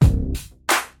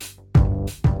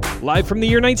Live from the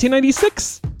year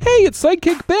 1996. Hey, it's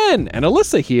Sidekick Ben and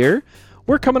Alyssa here.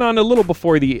 We're coming on a little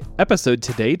before the episode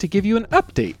today to give you an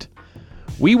update.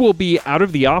 We will be out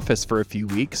of the office for a few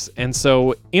weeks, and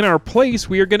so in our place,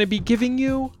 we are going to be giving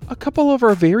you a couple of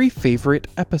our very favorite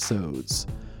episodes.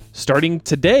 Starting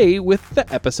today with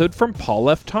the episode from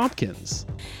Paul F. Tompkins.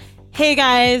 Hey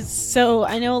guys, so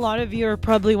I know a lot of you are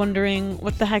probably wondering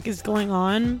what the heck is going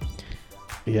on.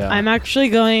 Yeah. I'm actually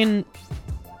going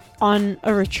on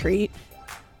a retreat,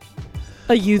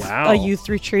 a youth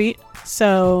retreat.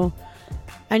 So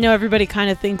I know everybody kind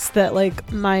of thinks that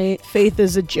like my faith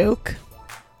is a joke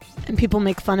and people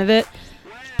make fun of it.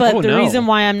 But the reason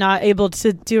why I'm not able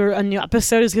to do a new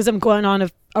episode is because I'm going on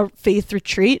a faith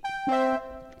retreat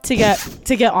to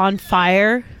get on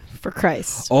fire for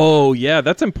Christ. Oh yeah,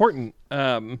 that's important.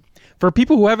 For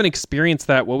people who haven't experienced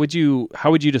that,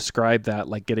 how would you describe that,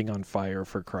 like getting on fire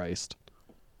for Christ?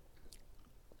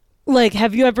 Like,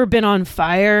 have you ever been on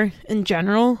fire in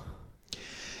general?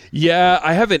 Yeah,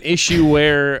 I have an issue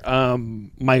where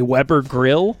my Weber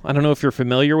grill, I don't know if you're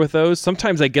familiar with those.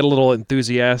 Sometimes I get a little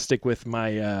enthusiastic with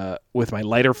my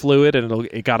lighter fluid, and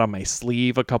it got on my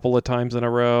sleeve a couple of times in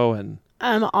a row, and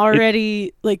I'm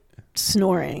already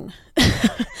snoring.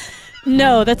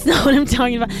 No, that's not what I'm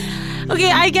talking about.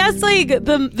 Okay, I guess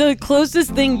the closest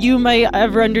thing you might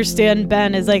ever understand,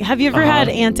 Ben, is have you ever had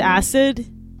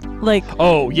antacid?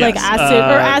 Oh yes,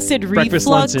 acid reflux. Breakfast,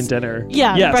 lunch, and dinner.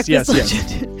 Yeah, yes, breakfast, lunch,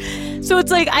 and dinner. So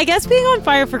it's I guess being on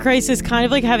fire for Christ is kind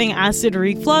of like having acid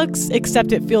reflux,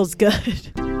 except it feels good.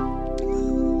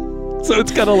 So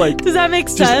it's kind of does that make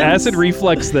sense? Just acid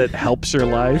reflux that helps your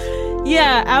life.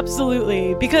 Yeah,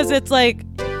 absolutely. Because it's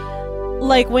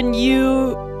when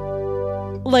you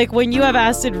have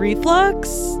acid reflux,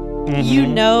 you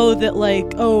know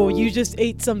that you just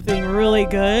ate something really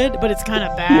good, but it's kind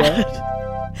of bad. Yeah.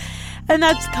 And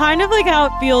that's kind of how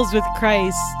it feels with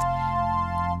Christ.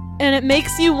 And it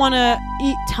makes you want to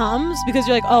eat Tums because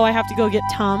you're oh, I have to go get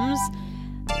Tums.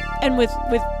 And with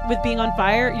being on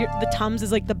fire, the Tums is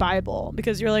the Bible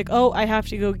because you're oh, I have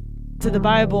to go to the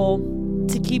Bible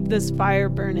to keep this fire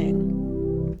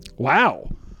burning. Wow.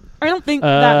 I don't think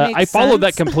that makes sense. I followed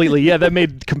that completely. Yeah, that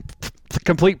made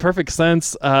complete perfect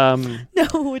sense. No,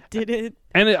 it didn't.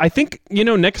 And I think,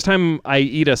 next time I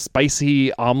eat a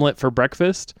spicy omelet for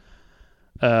breakfast,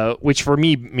 which for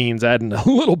me means adding a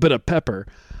little bit of pepper,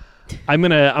 I'm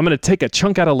gonna take a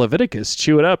chunk out of Leviticus,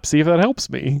 chew it up, see if that helps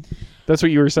me. That's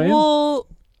what you were saying? Well,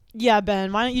 yeah,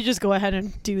 Ben, why don't you just go ahead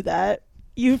and do that?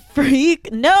 You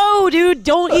freak. No, dude,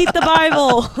 don't eat the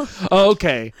Bible.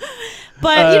 Okay.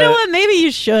 But you know what? Maybe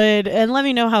you should, and let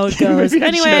me know how it goes.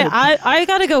 Anyway, I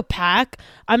gotta go pack.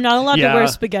 I'm not allowed to wear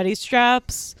spaghetti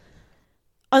straps.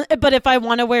 But if I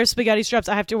want to wear spaghetti straps,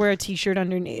 I have to wear a t-shirt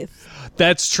underneath.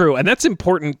 That's true. And that's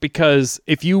important because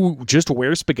if you just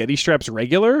wear spaghetti straps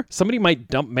regular, somebody might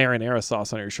dump marinara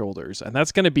sauce on your shoulders, and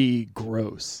that's going to be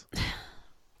gross.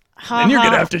 And you're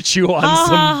going to have to chew on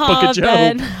some Book of Job.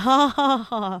 Ben. Ha, ha,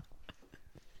 ha.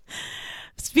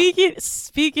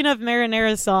 Speaking of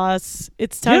marinara sauce,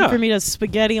 it's time for me to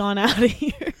spaghetti on out of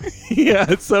here.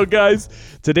 Yeah, so guys,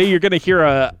 today you're going to hear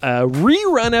a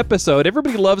rerun episode.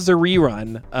 Everybody loves a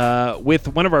rerun with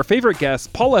one of our favorite guests,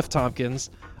 Paul F. Tompkins.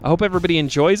 I hope everybody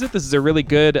enjoys it. This is a really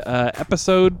good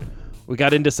episode. We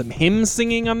got into some hymn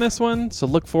singing on this one, so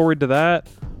look forward to that.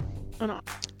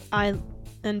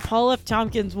 And Paul F.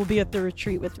 Tompkins will be at the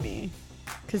retreat with me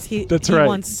because he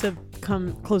wants to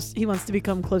come close. He wants to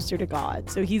become closer to God.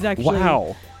 So he's actually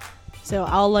So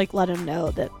I'll let him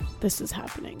know that this is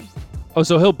happening. Oh,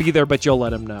 so he'll be there, but you'll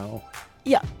let him know.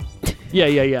 Yeah.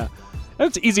 Yeah.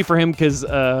 That's easy for him because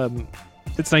it's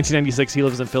 1996. He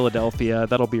lives in Philadelphia.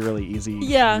 That'll be really easy.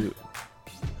 Yeah.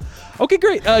 Okay,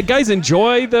 great. Guys,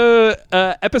 enjoy the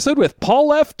episode with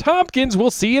Paul F. Tompkins.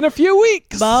 We'll see you in a few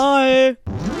weeks. Bye.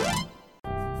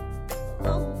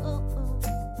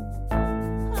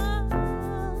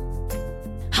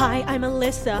 Hi, I'm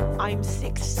Alyssa. I'm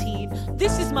 16.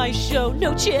 This is my show,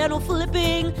 no channel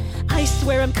flipping. I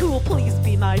swear I'm cool, please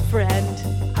be my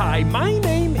friend. Hi, my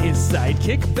name is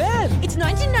Sidekick Ben. It's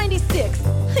 1996.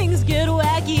 Things get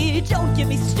wacky. Don't get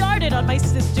me started on my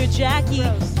sister Jackie.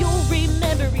 Gross. You'll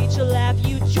remember each laugh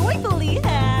you joyfully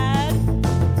had.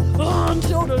 I'm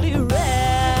totally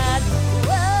rad.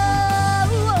 Whoa,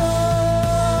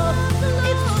 whoa.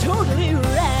 It's totally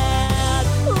rad.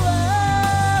 Whoa,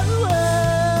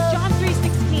 whoa. John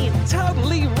 3:16.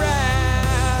 Totally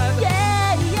rad. Yeah.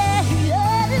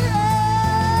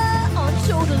 I'm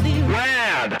totally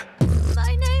rad.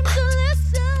 My name's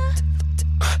Alyssa.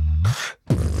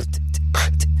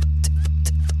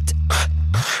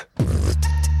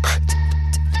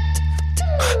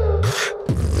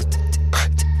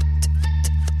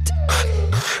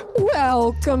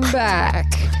 Welcome back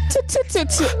to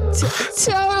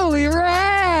Totally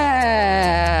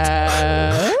Rad.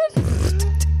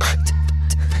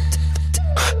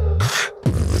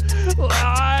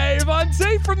 Live on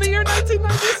tape from the year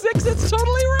 1996, it's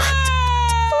Totally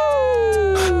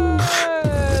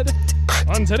Rad!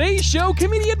 On today's show,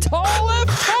 comedian Paul F.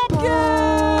 Tompkins!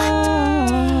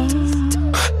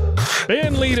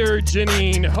 Band leader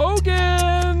Janine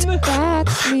Hogan!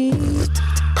 That's me.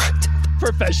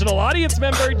 Professional audience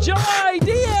member July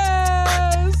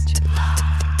Diaz!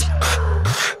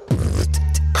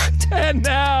 And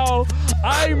now,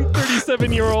 I'm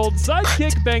 37-year-old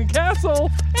sidekick Ben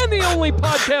Castle, and the only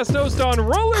podcast host on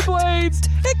rollerblades,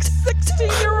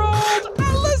 16-year-old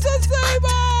Alyssa Sabo!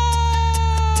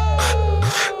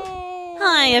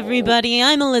 Hi, everybody.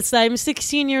 I'm Alyssa. I'm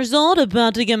 16 years old,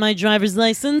 about to get my driver's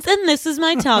license, and this is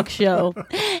my talk show.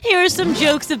 Here are some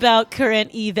jokes about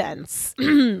current events.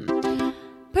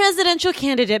 Presidential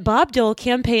candidate Bob Dole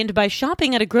campaigned by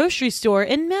shopping at a grocery store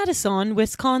in Madison,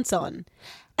 Wisconsin.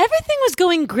 Everything was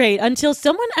going great until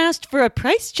someone asked for a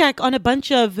price check on a bunch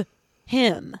of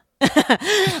him.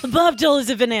 Bob Dole is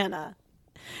a banana.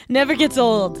 Never gets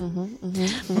old.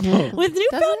 With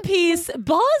newfound peace,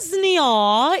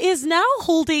 Bosnia is now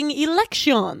holding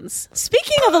elections.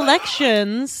 Speaking of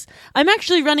elections, I'm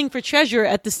actually running for treasurer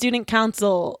at the student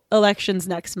council elections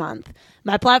next month.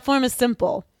 My platform is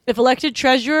simple. If elected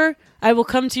treasurer, I will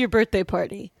come to your birthday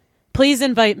party. Please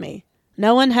invite me.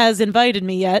 No one has invited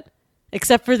me yet,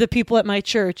 except for the people at my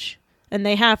church, and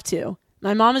they have to.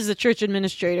 My mom is the church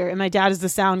administrator, and my dad is the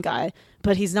sound guy,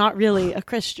 but he's not really a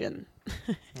Christian.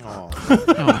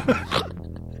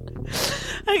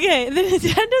 Okay, the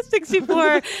Nintendo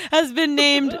 64 has been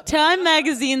named Time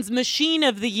Magazine's Machine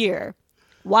of the Year.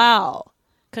 Wow.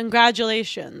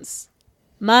 Congratulations.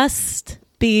 Must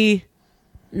be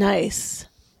nice.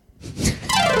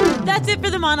 That's it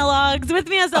for the monologues. With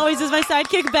me, as always, is my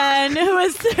sidekick, Ben, who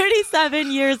is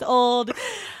 37 years old.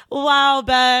 Wow,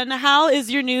 Ben, how is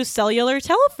your new cellular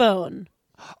telephone?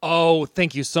 Oh,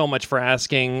 thank you so much for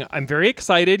asking. I'm very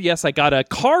excited. Yes, I got a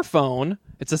car phone.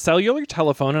 It's a cellular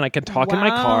telephone, and I can talk in my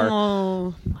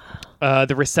car.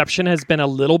 The reception has been a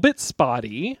little bit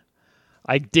spotty.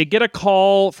 I did get a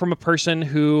call from a person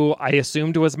who I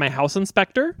assumed was my house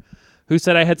inspector, who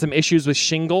said I had some issues with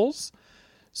shingles.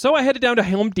 So I headed down to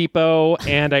Home Depot,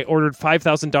 and I ordered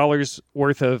 $5,000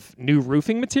 worth of new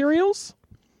roofing materials.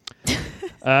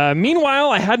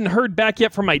 Meanwhile, I hadn't heard back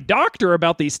yet from my doctor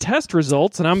about these test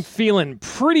results, and I'm feeling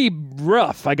pretty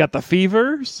rough. I got the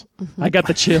fevers, I got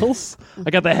the chills,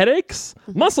 I got the headaches,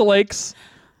 muscle aches,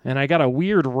 and I got a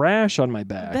weird rash on my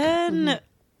back. Ben,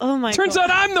 oh my Turns out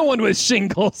I'm the one with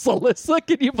shingles, Alyssa.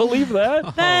 Can you believe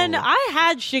that? Ben, I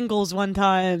had shingles one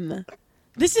time.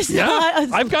 This is Yeah,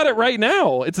 not... I've got it right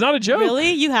now. It's not a joke.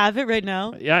 Really? You have it right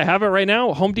now? Yeah, I have it right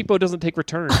now. Home Depot doesn't take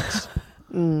returns.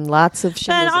 Lots of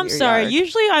shingles. Ben, I'm in your sorry. yard.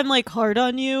 Usually I'm like hard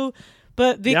on you,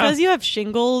 but because you have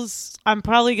shingles, I'm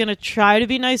probably going to try to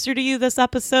be nicer to you this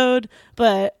episode,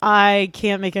 but I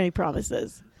can't make any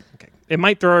promises. Okay. It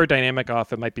might throw our dynamic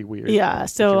off. It might be weird. Yeah,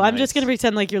 so you're I'm nice. just going to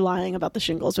pretend like you're lying about the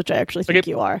shingles, which I actually think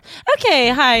you are. Okay,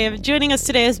 hi. Joining us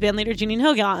today is bandleader Janine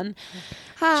Hogan.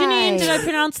 Hi. Janine, did I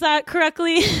pronounce that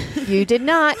correctly? You did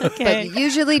not, Okay. but you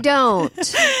usually don't.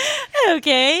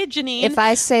 Okay, Janine. If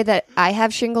I say that I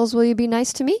have shingles, will you be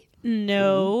nice to me?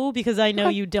 No, because I know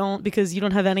you don't, because you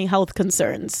don't have any health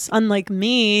concerns. Unlike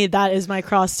me, that is my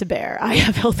cross to bear. I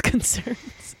have health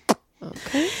concerns.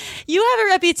 Okay. You have a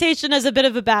reputation as a bit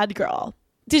of a bad girl.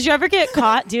 Did you ever get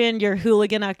caught doing your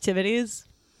hooligan activities?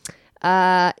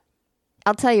 I'll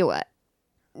tell you what.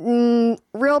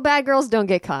 Real bad girls don't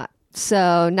get caught.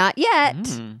 So not yet.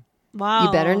 Wow.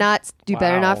 You better not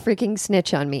Wow. freaking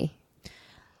snitch on me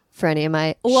for any of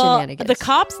my Well, shenanigans. the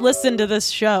cops listen to this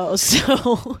show,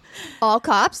 so All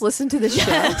cops listen to this show.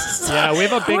 Yeah, we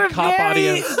have a big we're cop very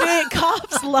audience. big.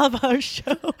 Cops love our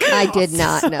show. I did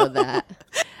not know that.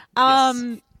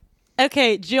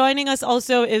 Okay, joining us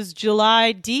also is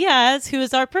July Diaz, who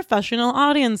is our professional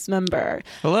audience member.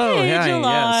 Hello, Hey, hi,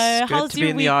 July. yes. Good How's to your be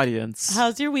in week? the audience.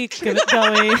 How's your week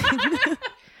going?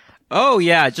 Oh,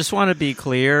 yeah, just want to be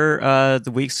clear.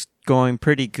 The week's going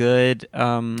pretty good.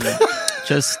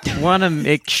 Just want to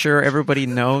make sure everybody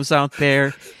knows out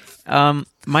there.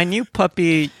 My new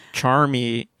puppy,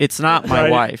 Charmy, it's not my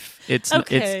Right. wife. It's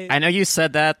Okay. I know you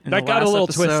said that in That the got a last little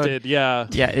episode. twisted. Yeah.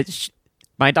 Yeah,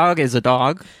 my dog is a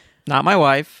dog, not my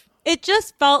wife. It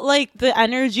just felt like the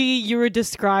energy you were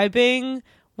describing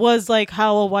was like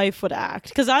how a wife would act.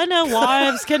 Because I know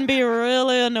wives can be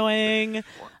really annoying.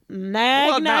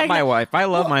 Well, not my wife. I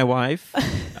love my wife.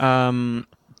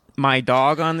 My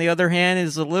dog, on the other hand,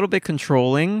 is a little bit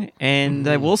controlling, and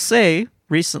I will say,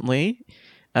 recently,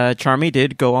 Charmy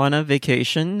did go on a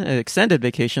vacation, an extended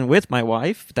vacation with my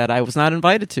wife that I was not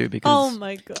invited to because Oh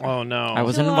my god. Oh no. I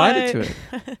wasn't invited to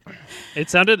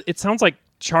it. It sounds like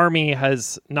Charmy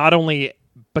has not only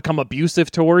become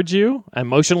abusive towards you,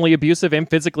 emotionally abusive and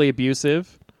physically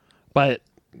abusive, but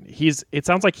it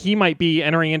sounds like he might be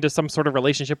entering into some sort of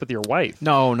relationship with your wife.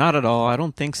 No, not at all. I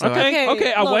don't think so. Okay,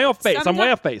 I'm look, way off base. I'm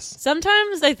way off base.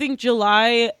 Sometimes I think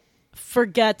July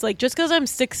forgets, like, just because I'm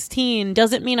 16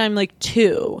 doesn't mean I'm like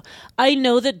 2. I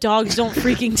know that dogs don't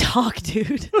freaking talk,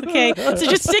 dude. Okay, so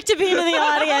just stick to being in the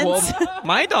audience. Well,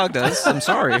 my dog does. I'm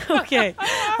sorry. Okay,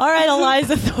 all right,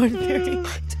 Eliza Thornberry.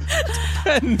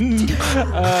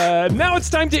 Now it's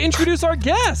time to introduce our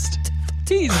guest.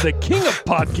 He's the king of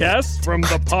podcasts, from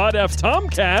the Pod F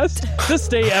Tomcast to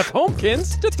Stay F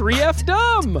Homekins to 3F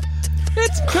Dumb.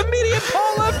 It's comedian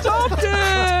Paul F Tompkins.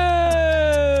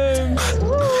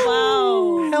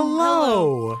 Wow.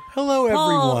 Hello,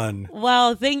 everyone.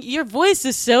 Wow, your voice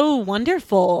is so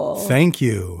wonderful. Thank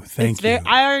you. Thank you.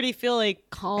 I already feel like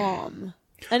calm,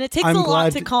 and it takes I'm a lot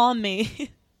glad to calm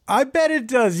me. I bet it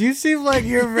does. You seem like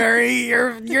you're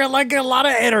you're like a lot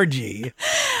of energy.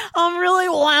 I'm really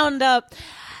wound up.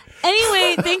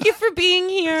 Anyway, thank you for being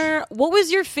here. What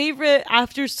was your favorite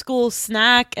after-school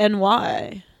snack and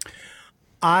why?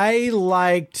 I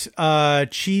liked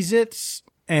Cheez-Its,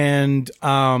 and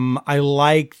I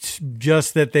liked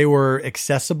just that they were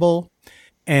accessible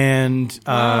and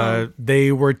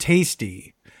they were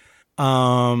tasty.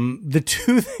 The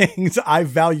two things I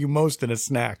value most in a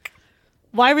snack.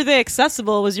 Why were they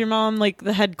accessible? Was your mom like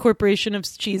the head corporation of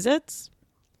Cheez-Its?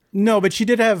 No, but she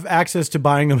did have access to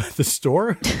buying them at the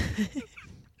store.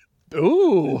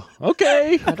 Ooh,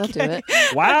 okay. That'll do it.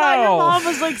 Wow. I thought your mom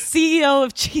was like CEO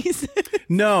of Cheez-Its.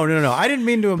 No. I didn't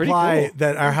mean to imply cool.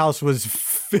 that our house was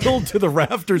filled to the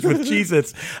rafters with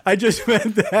Cheez-Its. I just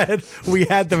meant that we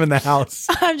had them in the house.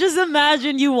 I'm just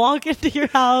imagine you walk into your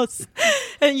house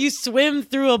and you swim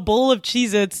through a bowl of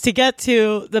Cheez-Its to get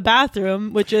to the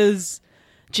bathroom, which is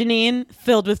Janine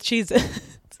filled with Cheez-Its.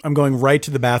 I'm going right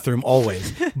to the bathroom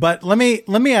always. But let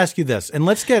me ask you this, and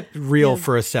let's get real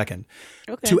for a second.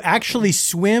 Okay. To actually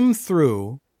swim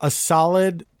through a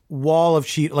solid wall of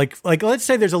sheet, like let's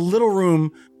say there's a little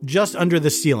room just under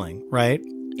the ceiling, right?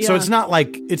 Yeah. So it's not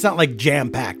like jam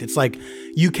packed. It's like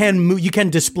you can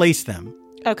displace them.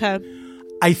 Okay.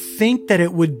 I think that I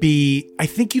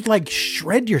think you'd like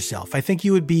shred yourself. I think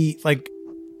you would be like,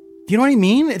 you know what I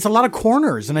mean? It's a lot of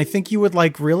corners, and I think you would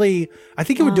like really, I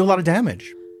think it would do a lot of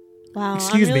damage. Wow.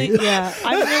 Excuse me. Yeah.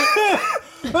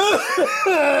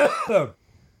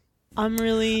 I'm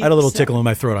really I had a little tickle in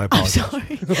my throat. I apologize.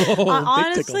 sorry.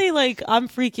 Honestly, like, I'm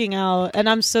freaking out, and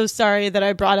I'm so sorry that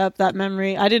I brought up that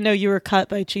memory. I didn't know you were cut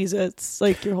by Cheez-Its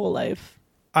like your whole life.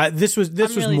 This was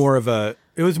really more of a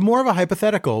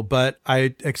hypothetical, but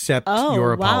I accept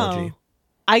your apology. Wow.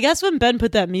 I guess when Ben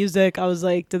put that music, I was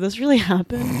like, did this really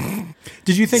happen?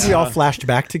 Did you think we all flashed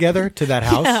back together to that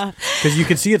house? Yeah. Because you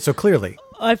could see it so clearly.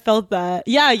 I felt that.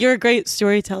 Yeah, you're a great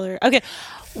storyteller. Okay.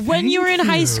 When you were in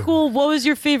high school, what was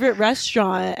your favorite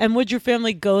restaurant? And would your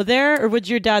family go there? Or would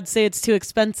your dad say it's too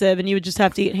expensive and you would just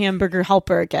have to eat hamburger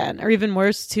helper again? Or even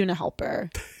worse, tuna helper?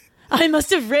 I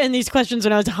must have written these questions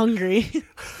when I was hungry.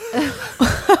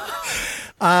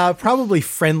 Probably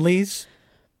Friendly's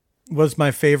was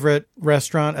my favorite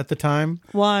restaurant at the time.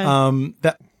 Why?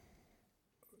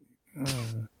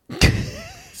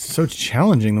 So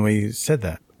challenging the way you said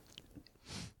that.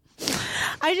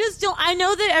 I just don't. I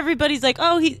know that everybody's like,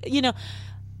 oh,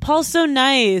 Paul's so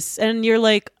nice. And you're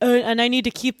like, and I need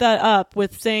to keep that up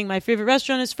with saying my favorite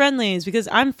restaurant is Friendly's because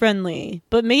I'm friendly.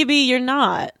 But maybe you're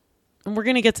not. And we're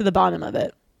going to get to the bottom of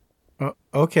it.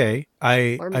 Okay.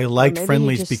 I liked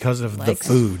Friendly's because of the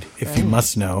food, if you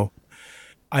must know.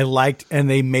 I liked, and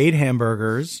they made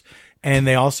hamburgers, and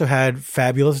they also had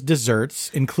fabulous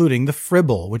desserts, including the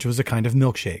Fribble, which was a kind of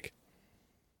milkshake.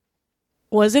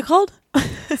 What is it called?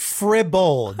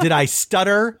 Fribble. Did I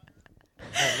stutter?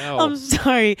 Oh, no. I'm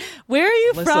sorry. Where are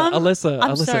you from? Alyssa,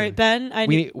 I'm sorry, Ben.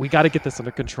 We got to get this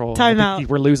under control. Time I think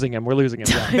out. We're losing him.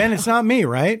 Yeah. Ben, it's not me,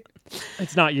 right?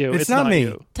 It's not you. It's not me.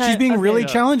 You. She's being really Yeah.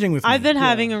 challenging with me. I've been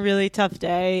having a really tough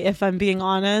day, if I'm being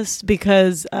honest,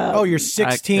 because Oh, you're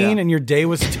 16 and your day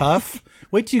was tough?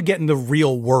 Wait till you get in the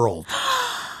real world.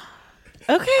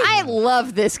 okay. I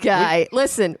love this guy.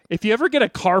 Listen, If you ever get a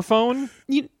car phone,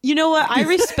 You know what? I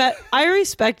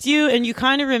respect you, and you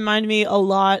kind of remind me a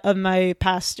lot of my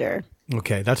pastor.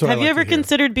 Okay, that's what Have I you like ever to hear.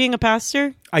 considered being a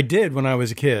pastor? I did when I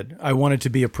was a kid. I wanted to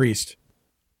be a priest.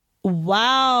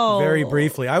 Wow. Very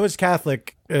briefly. I was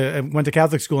Catholic went to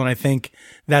Catholic school, and I think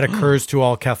that occurs to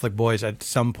all Catholic boys at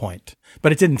some point,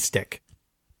 but it didn't stick.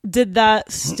 Did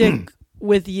that stick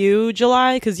with you,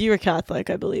 July? Because you were Catholic,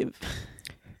 I believe.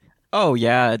 Oh,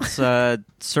 yeah. It's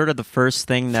sort of the first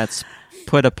thing that's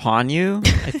put upon you,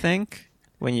 I think,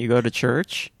 when you go to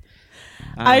church.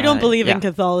 I don't believe in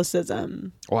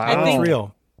Catholicism. Wow. I think, It's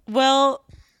real. Well,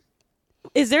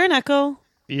 is there an echo?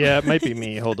 Yeah, it might be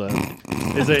me. Hold on.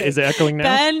 Is it echoing now?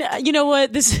 Ben, you know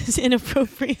what? This is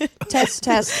inappropriate. Test,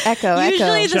 echo,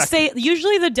 Usually echo.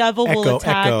 usually the devil will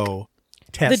attack. Echo.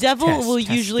 Test, The devil test, will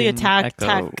testing. usually attack.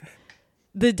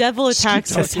 The devil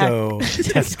attacks.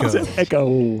 Tesco.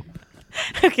 Echo.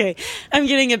 Okay, I'm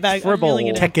getting it back. I'm Fribble. feeling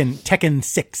it. Tekken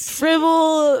 6.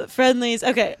 Fribble friendlies.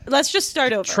 Okay, let's just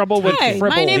start over. Trouble with Hi,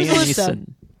 Fribble. my name's Liam Alyssa.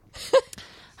 Neeson.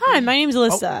 Hi, my name's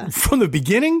Alyssa. From the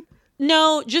beginning?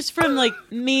 No, just from like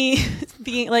me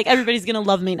being like everybody's gonna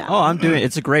love me now. Oh,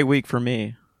 it's a great week for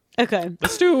me. Okay.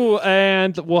 Let's do,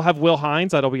 and we'll have Will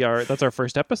Hines. That's our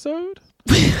first episode.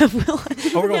 Oh,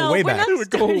 we're going way back. We're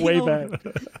going way back.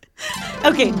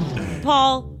 Okay,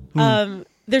 Paul.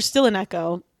 There's still an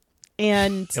echo,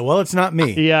 and Well, it's not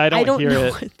me. Yeah, I don't hear know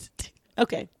it. what to do.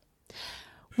 Okay.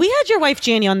 We had your wife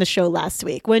Janie on the show last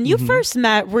week. When you first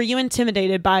met, were you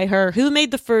intimidated by her? Who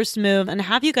made the first move? And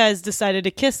have you guys decided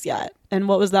to kiss yet? And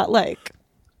what was that like?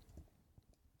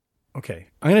 Okay.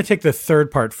 I'm going to take the third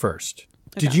part first.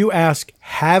 Okay. Did you ask,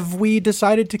 have we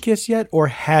decided to kiss yet, or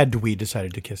had we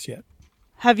decided to kiss yet?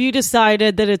 Have you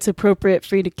decided that it's appropriate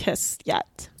for you to kiss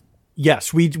yet?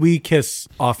 Yes, we kiss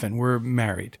often. We're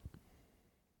married.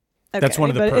 That's one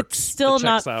of the but perks. it's still It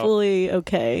not checks out. fully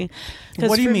okay. Because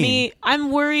What do you for mean? me,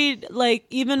 I'm worried, like,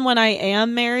 even when I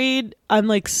am married, I'm,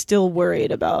 like, still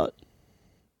worried about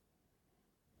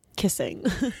kissing.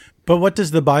 But what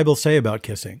does the Bible say about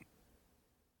kissing?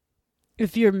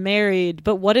 If you're married,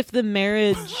 but what if the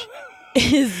marriage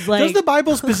is, like... Does the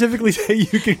Bible specifically say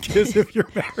you can kiss if you're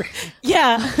married?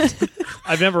 Yeah.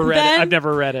 I've never read Ben? it. I've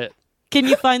never read it. Can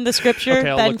you find the scripture? Okay,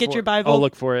 I'll Ben, look get for your it. Bible. I'll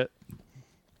look for it.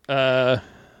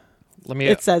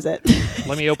 It says it.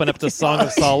 Let me open up the Song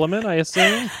of Solomon, I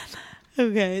assume.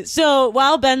 Okay. So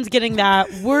while Ben's getting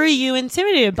that, were you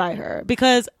intimidated by her?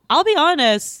 Because I'll be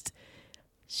honest,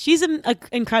 she's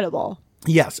incredible.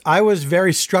 Yes, I was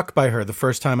very struck by her the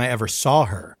first time I ever saw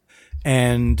her.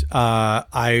 And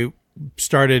I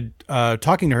started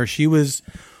talking to her. She was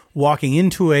walking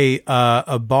into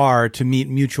a bar to meet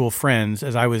mutual friends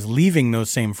as I was leaving those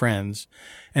same friends.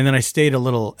 And then I stayed a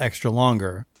little extra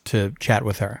longer to chat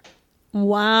with her.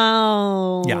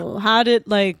 Wow. Yeah. How did,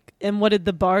 and what did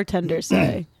the bartender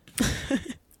say?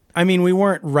 I mean, we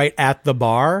weren't right at the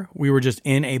bar. We were just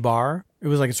in a bar. It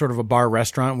was like a sort of a bar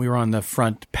restaurant. We were on the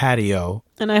front patio.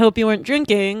 And I hope you weren't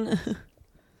drinking.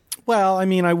 Well, I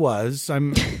mean, I was.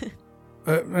 I'm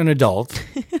an adult.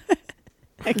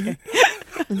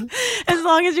 As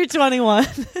long as you're 21.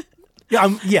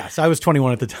 Yeah, yes, I was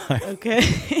 21 at the time.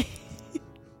 Okay.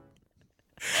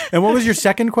 And what was your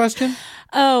second question?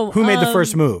 Oh. Who made the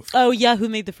first move? Oh, yeah. Who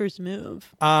made the first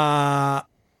move?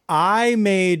 I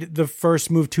made the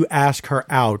first move to ask her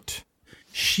out.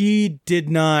 She did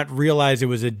not realize it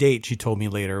was a date, she told me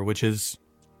later, which is,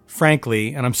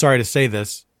 frankly, and I'm sorry to say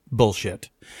this, bullshit.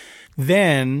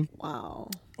 Then, Wow.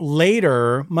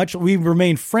 later, we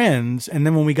remained friends, and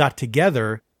then when we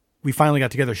finally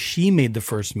got together, she made the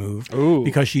first move. Ooh.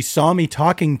 Because she saw me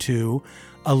talking to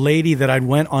a lady that I'd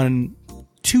went on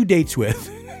 2 dates with.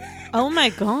 Oh, my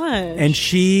God. And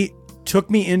she took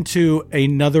me into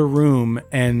another room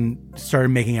and started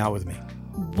making out with me.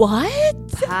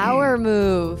 What? Power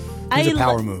move. It was a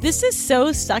power move. This is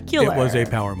so secular. It was a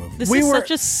power move. This is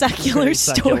such a secular Very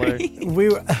secular. story. We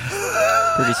were,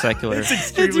 Pretty secular.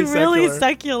 It's really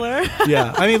secular.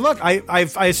 yeah. I mean, look, I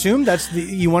assumed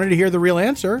you wanted to hear the real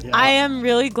answer. I am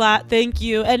really glad. Thank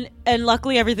you. And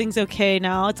luckily everything's okay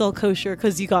now. It's all kosher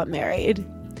because you got married.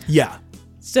 Yeah.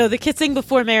 So the kissing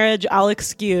before marriage, I'll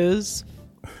excuse.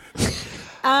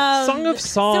 Song of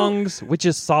Songs, which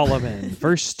is Solomon,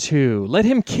 verse 2. Let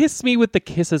him kiss me with the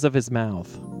kisses of his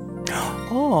mouth.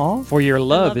 Aw. For your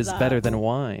love love is that. better than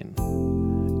wine.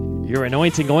 Your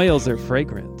anointing oils are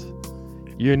fragrant.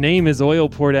 Your name is oil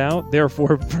poured out,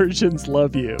 therefore virgins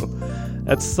love you.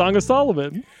 That's Song of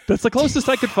Solomon. That's the closest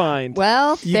I could find.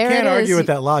 Well, You there can't it is. argue with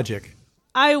that logic.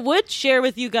 I would share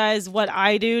with you guys what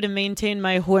I do to maintain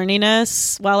my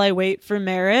horniness while I wait for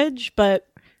marriage, but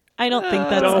I don't think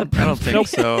that's I don't think Nope.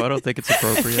 so. I don't think it's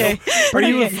appropriate.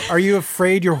 okay. Are you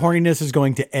afraid your horniness is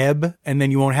going to ebb and then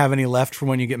you won't have any left for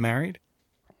when you get married?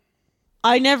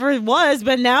 I never was,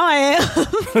 but now I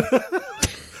am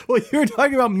Well, you were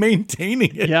talking about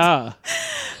maintaining it. Yeah.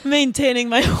 maintaining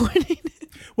my horniness.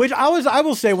 Which I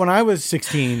will say, when I was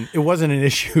 16, it wasn't an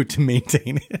issue to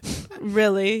maintain it.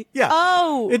 Really? Yeah.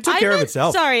 Oh, it took care of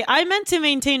itself. Sorry, I meant to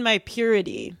maintain my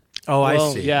purity. Oh,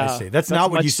 Well, I see. yeah. I see. That's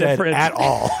not what you said different. at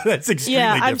all. That's extremely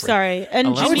Yeah, different. I'm sorry. And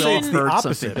I would say it's the Janine,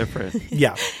 opposite. Different.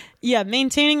 Yeah. yeah,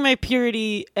 maintaining my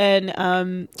purity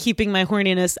and keeping my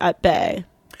horniness at bay.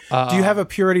 Do you have a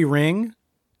purity ring?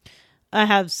 I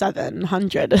have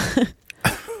 700.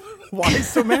 Why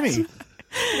so many?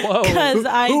 Whoa.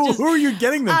 Because Who are you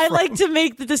getting them I from? like to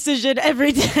make the decision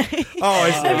every day. Oh,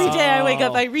 I see. Every day I wake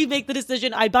up, I remake the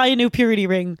decision. I buy a new purity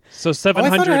ring. So Oh,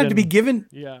 700. I thought it had to be given.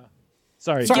 Yeah.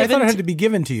 Sorry. Sorry, I thought it Given had to be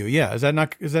given to you. Yeah, is that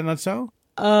not so?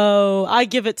 Oh, I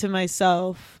give it to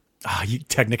myself Ah, you from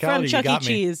technicality. Chuck you E. got me.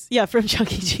 Cheese. Yeah, from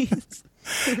Chuck E. Cheese.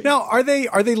 Now, are they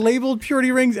labeled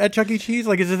purity rings at Chuck E. Cheese?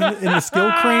 Like, is it in the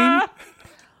skill crane?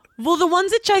 Well, the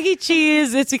ones at Chuck E.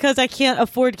 Cheese, it's because I can't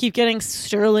afford to keep getting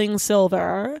sterling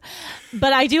silver.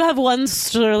 But I do have one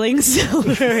sterling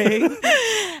silver ring.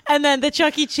 And then the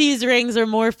Chuck E. Cheese rings are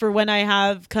more for when I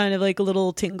have kind of like a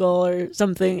little tingle or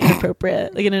something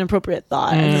inappropriate, like an inappropriate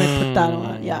thought. And then I put that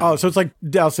on. Yeah. Oh, so it's like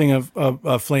dousing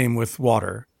a flame with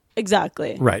water.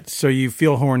 Exactly. Right. So you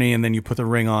feel horny, and then you put the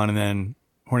ring on, and then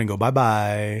horny go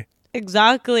bye-bye.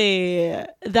 Exactly. I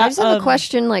just have a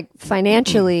question, like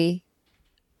financially,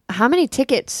 how many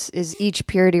tickets is each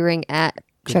purity ring at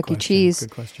Chuck E. Cheese?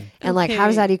 Good question. And like, how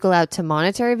does that equal out to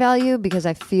monetary value? Because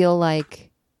I feel like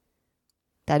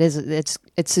that is it's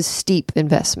a steep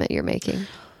investment you're making.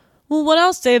 Well, what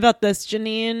I'll say about this,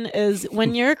 Janine, is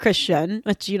when you're a Christian,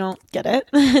 which you don't get it,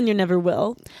 and you never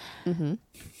will,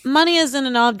 money isn't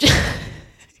an object.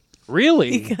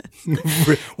 Really?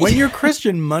 When you're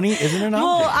Christian, money isn't an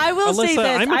Well, object. I will say Alyssa,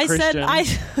 this. I'm a I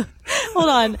Christian. hold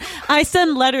on. I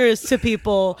send letters to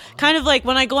people, kind of like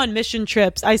when I go on mission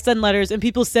trips. I send letters, and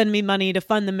people send me money to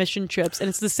fund the mission trips, and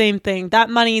it's the same thing. That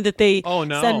money that they Oh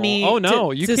no! send me. Oh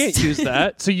no! to- You to can't use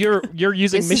that. So you're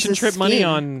using This is mission a trip money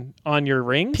scheme. on your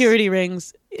rings? purity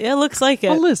rings. It looks like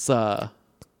it. Alyssa.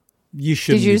 You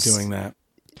shouldn't Did you be s- doing that.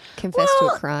 Confess to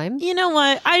a crime? You know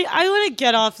what? I want to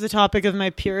get off the topic of my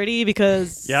purity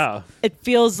because Yeah. it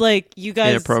feels like you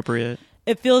guys. Inappropriate.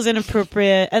 It feels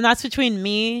inappropriate, and that's between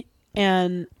me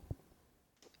and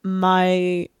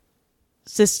my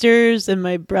sisters and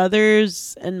my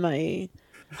brothers and my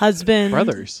husband.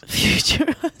 Brothers.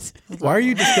 Future husband. Why are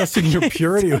you discussing your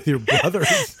purity with your brothers?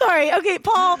 Sorry. Okay,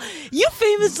 Paul, you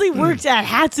famously worked at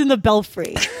Hats in the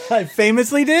Belfry. I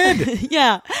famously did.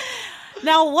 Yeah.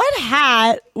 Now, what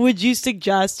hat would you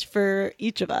suggest for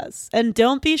each of us? And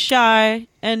don't be shy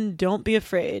and don't be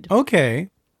afraid.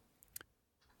 Okay.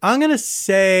 I'm going to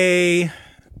say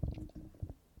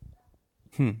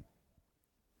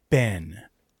Ben.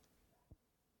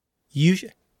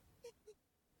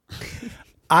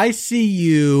 I see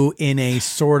you in a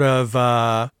sort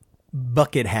of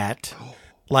bucket hat,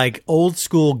 like old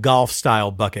school golf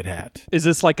style bucket hat. Is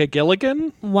this like a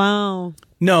Gilligan? Wow.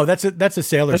 No, that's a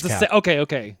sailor's That's cap.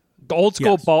 okay. The old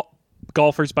school Yes.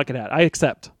 golfer's bucket hat. I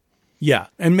accept. Yeah,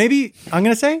 and maybe I'm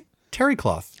going to say terry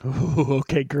cloth. Ooh,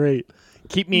 okay, great.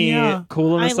 Keep me Yeah.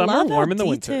 cool in the I summer, love warm how in the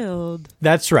winter. detailed.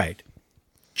 That's right.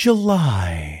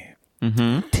 July.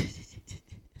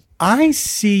 I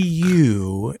see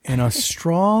you in a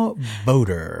straw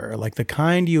boater, like the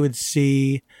kind you would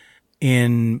see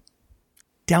in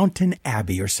Downton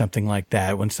Abbey or something like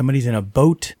that, when somebody's in a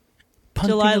boat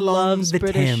punting July along loves the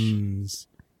British. Thames.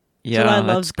 Yeah, July that's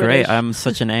loves great. British. I'm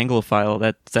such an Anglophile.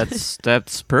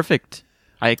 That's perfect.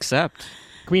 I accept.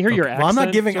 Can we hear your accent? Well,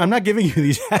 I'm not giving you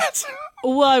these hats.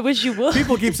 Well, I wish you would.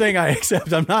 People keep saying I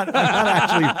accept. I'm not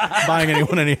actually buying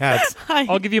anyone any hats.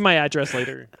 I'll give you my address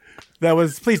later.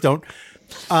 Please don't.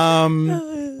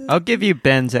 I'll give you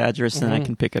Ben's address and I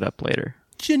can pick it up later.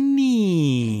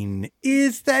 Janine,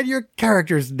 is that your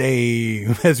character's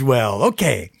name as well?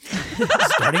 Okay.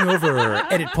 Starting over,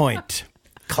 edit point.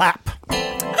 Clap.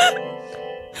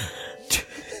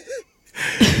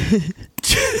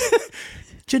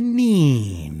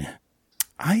 Janine,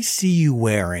 I see you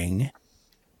wearing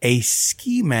a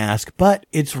ski mask, but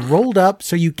it's rolled up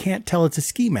so you can't tell it's a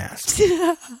ski mask.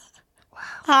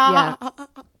 Yeah.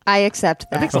 I accept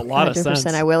that. That makes a lot of 100%. sense.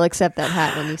 I will accept that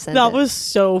hat when you send That it. was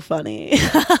so funny.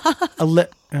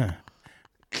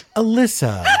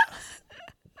 Alyssa,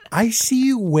 I see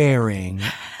you wearing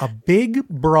a big,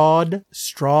 broad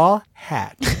straw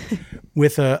hat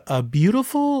with a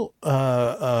beautiful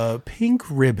pink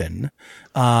ribbon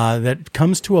that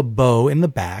comes to a bow in the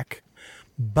back,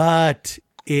 but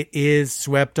it is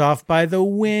swept off by the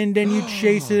wind, and you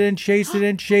chase it and chase it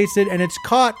and chase it, and it's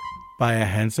caught by a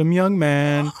handsome young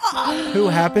man who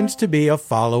happens to be a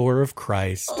follower of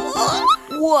Christ.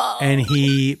 Whoa. And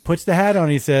he puts the hat on.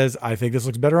 He says, I think this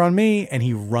looks better on me. And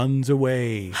he runs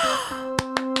away.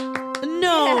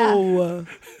 No.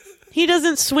 Yeah. He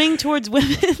doesn't swing towards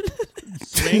women.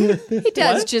 He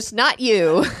does, just not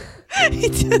you. He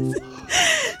does.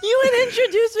 You would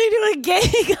introduce me to a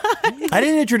gay guy. I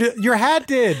didn't introduce. Your hat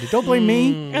did. Don't blame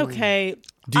me. Okay.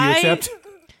 Do you accept?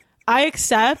 I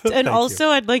accept. And also,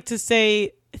 I'd like to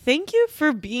say thank you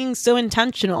for being so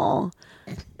intentional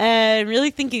and really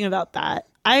thinking about that.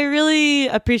 I really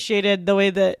appreciated the way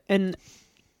that, and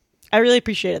I really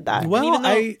appreciated that. Well,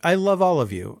 I love all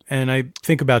of you, and I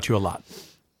think about you a lot.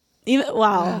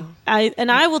 Wow.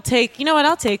 I will take, you know what?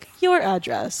 I'll take your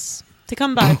address to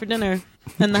come by for dinner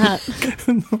and the hat.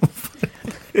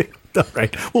 All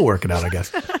right. We'll work it out, I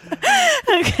guess.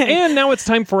 Okay. And now it's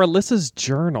time for Alyssa's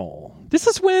journal. This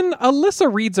is when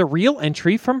Alyssa reads a real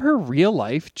entry from her real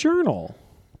life journal.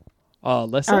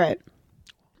 Alyssa? All right.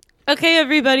 Okay,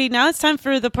 everybody. Now it's time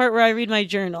for the part where I read my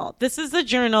journal. This is the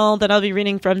journal that I'll be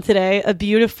reading from today. A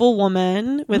beautiful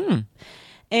woman with,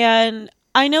 and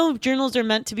I know journals are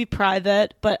meant to be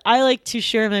private, but I like to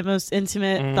share my most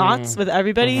intimate thoughts with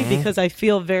everybody because I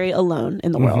feel very alone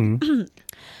in the world.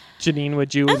 Janine,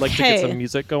 would you like to get some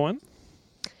music going?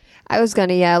 I was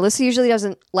gonna, Alyssa usually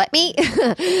doesn't let me,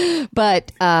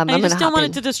 but I'm I just gonna don't want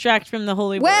in. it to distract from the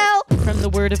holy word, from the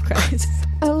word of Christ.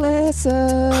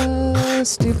 Alyssa,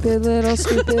 stupid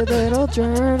little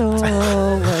journal.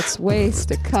 Let's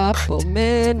waste a couple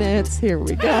minutes. Here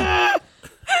we go.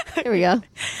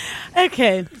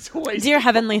 Okay. Dear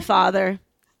Heavenly Father,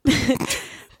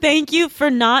 thank you for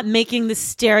not making the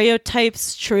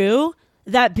stereotypes true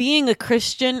that being a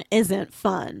Christian isn't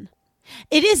fun.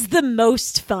 It is the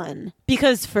most fun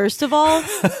because, first of all,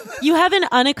 you have an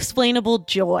unexplainable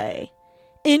joy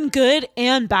in good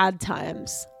and bad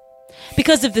times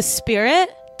because of the Spirit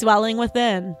dwelling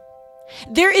within.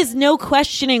 There is no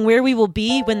questioning where we will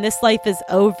be when this life is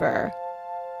over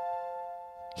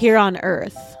here on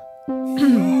earth.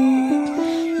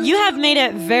 You have made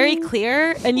it very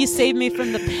clear, and you saved me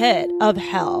from the pit of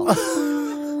hell.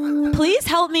 Please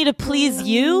help me to please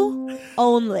you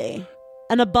only.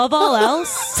 And above all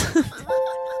else,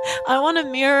 I want to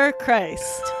mirror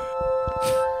Christ.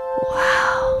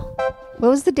 Wow. What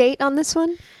was the date on this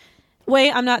one? Wait,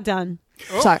 I'm not done.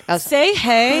 Sorry. Say,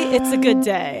 hey, it's a good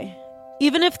day.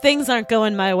 Even if things aren't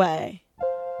going my way.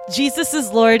 Jesus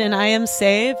is Lord and I am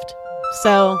saved.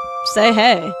 So say,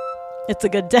 hey, it's a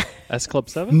good day. S Club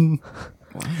 7?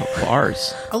 Wow,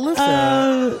 bars.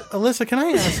 Alyssa, can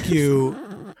I ask you?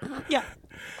 Yeah.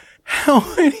 How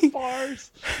many bars?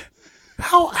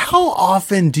 How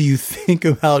often do you think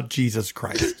about Jesus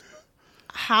Christ?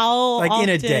 How like often?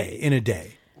 in a day?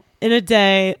 In a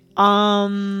day.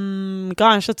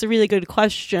 Gosh, that's a really good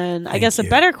question. I guess a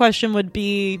better question would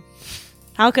be,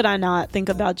 how could I not think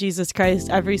about Jesus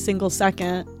Christ every single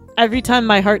second? Every time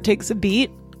my heart takes a beat,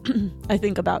 I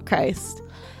think about Christ.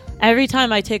 Every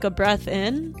time I take a breath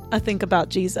in, I think about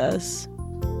Jesus.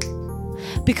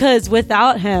 Because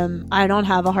without him, I don't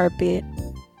have a heartbeat.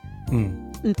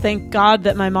 And thank God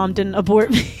that my mom didn't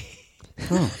abort me.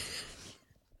 Oh.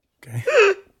 Okay.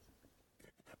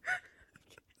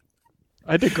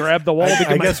 I had to grab the wall to get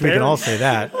I my guess we bearings. can all say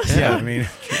that. Yeah, I mean.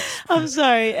 I'm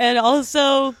sorry. And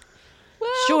also,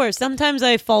 sure, sometimes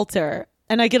I falter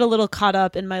and I get a little caught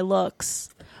up in my looks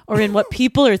or in what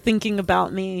people are thinking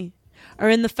about me or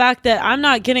in the fact that I'm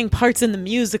not getting parts in the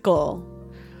musical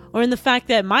or in the fact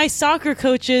that my soccer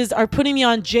coaches are putting me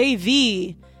on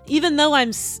JV even though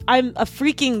I'm a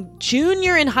freaking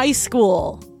junior in high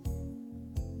school.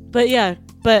 But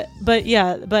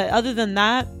other than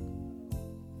that,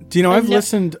 do you know, I've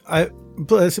listened,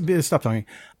 stop talking.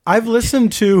 I've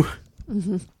listened to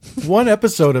one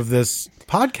episode of this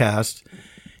podcast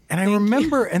and I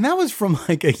remember, and that was from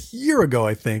like a year ago,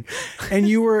 I think. And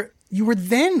you were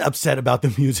then upset about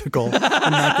the musical and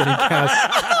not getting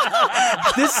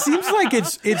cast. This seems like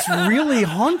it's really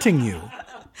haunting you.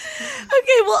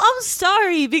 Okay, well, I'm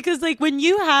sorry because like when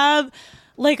you have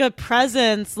like a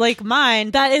presence like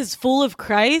mine that is full of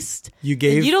Christ, you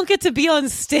don't get to be on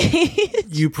stage.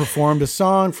 You performed a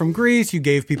song from Grease. You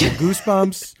gave people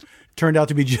goosebumps. Turned out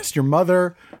to be just your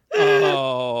mother.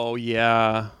 Oh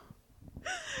yeah.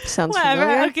 Sounds Whatever.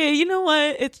 familiar. Okay, you know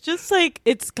what? It's just like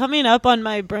it's coming up on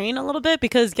my brain a little bit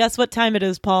because guess what time it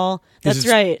is, Paul? That's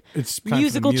right. It's time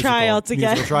musical for the tryouts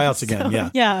again. Musical tryouts again. So,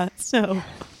 yeah. So.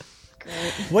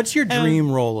 What's your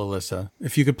dream role, Alyssa?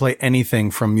 If you could play anything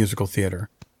from musical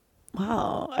theater.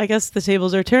 Wow, I guess the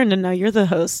tables are turned and now you're the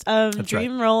host.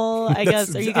 Dream role, I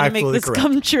guess. Are you going to make this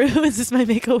come true? Is this my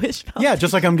Make-A-Wish? Yeah,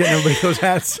 just like I'm getting everybody those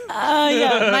hats.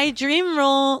 Yeah, my dream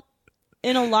role,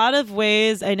 in a lot of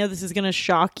ways, I know this is going to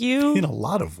shock you. In a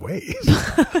lot of ways.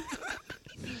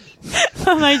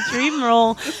 My dream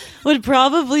role would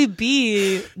probably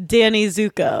be Danny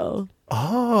Zuko.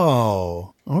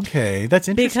 Oh, okay. That's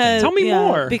interesting. Tell me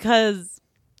more. Because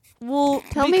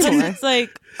Tell me more. It's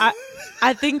like,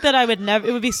 I think that I would never,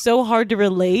 it would be so hard to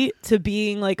relate to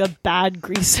being like a bad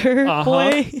greaser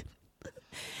boy.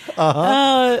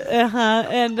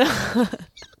 And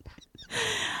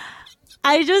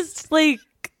I just like,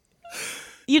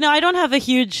 I don't have a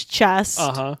huge chest.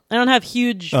 I don't have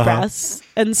huge breasts.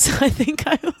 And so I think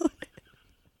I would.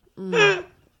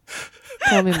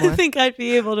 Tell me more. I think I'd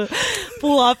be able to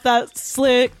pull off that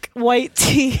slick white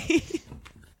tee.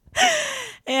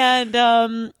 And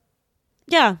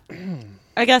yeah,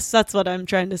 I guess that's what I'm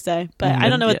trying to say. But I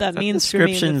don't know what that means for me.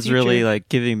 The description's really like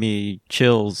giving me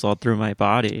chills all through my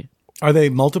body. Are they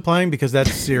multiplying? Because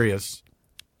that's serious.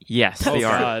 Yes, they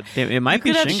are. God. It might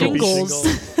be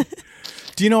shingles.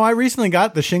 Do you know, I recently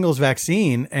got the shingles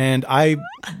vaccine, and I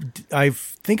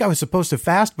think I was supposed to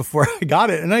fast before I got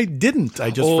it, and I didn't. I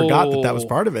just forgot that was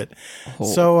part of it.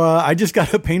 So I just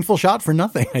got a painful shot for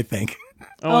nothing, I think.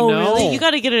 Oh, no. Really? You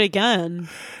got to get it again.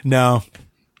 No.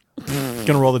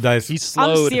 Gonna roll the dice. He's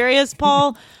slowed. I'm serious,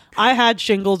 Paul. I had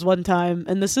shingles one time,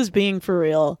 and this is being for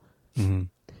real. Mm-hmm.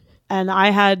 And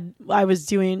I was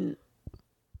doing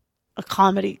a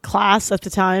comedy class at the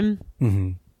time,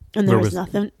 and there was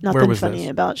nothing funny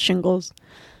about shingles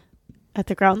at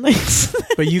the Groundlings.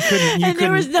 But you couldn't.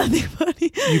 There was nothing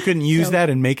funny. You couldn't use that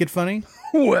and make it funny.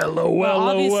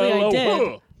 Obviously I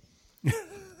did.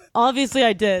 Obviously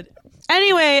I did.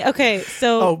 Anyway, okay,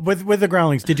 so with the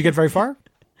Groundlings, did you get very far?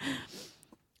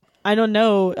 I don't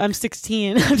know. I'm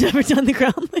 16. I've never done the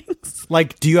Groundlings.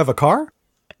 Like, do you have a car?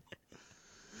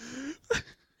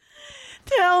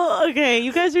 Okay,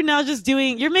 you guys are now just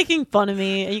you're making fun of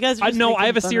me. You guys are just I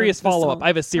have a serious follow-up.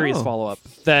 Follow-up.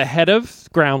 The head of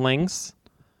Groundlings,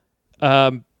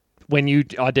 when you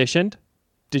auditioned,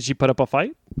 did she put up a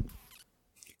fight?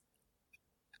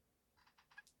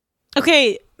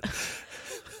 Okay.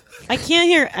 I can't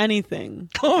hear anything.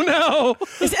 Oh, no.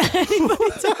 Is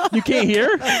anybody talking? You can't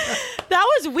hear? That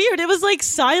was weird. It was like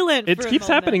silent. It keeps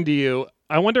happening to you.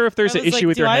 I wonder if there's an issue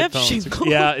with your headphones. I have shingles?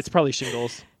 Yeah, it's probably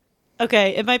shingles.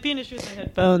 Okay, it might be an issue with my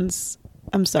headphones.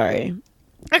 I'm sorry.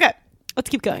 Okay, let's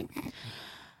keep going.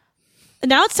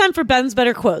 Now it's time for Ben's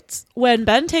Better Quotes, when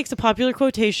Ben takes a popular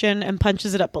quotation and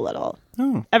punches it up a little.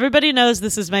 Oh. Everybody knows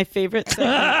this is my favorite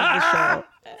segment of the show,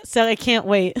 so I can't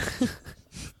wait.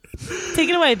 Take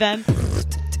it away, Ben.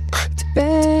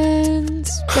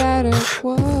 Ben's Better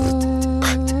Quotes.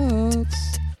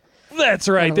 That's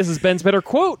right. This is Ben's Better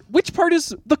Quote. Which part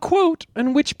is the quote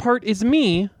and which part is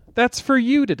me? That's for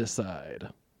you to decide.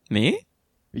 Me?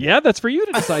 Yeah, that's for you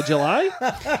to decide, July.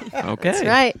 Okay. That's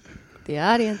right. The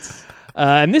audience.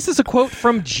 And this is a quote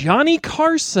from Johnny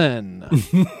Carson.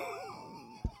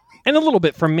 And a little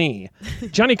bit from me.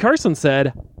 Johnny Carson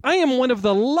said, "I am one of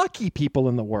the lucky people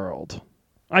in the world.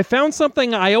 I found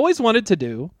something I always wanted to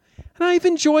do, and I've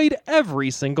enjoyed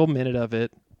every single minute of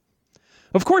it.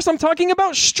 Of course, I'm talking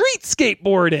about street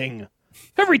skateboarding.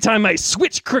 Every time I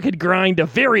switch crooked grind to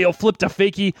varial flip to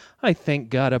fakie, I thank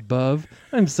God above.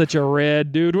 I'm such a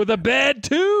rad dude with a bad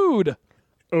tood.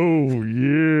 Oh,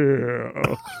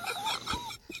 yeah."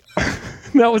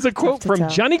 That was a quote from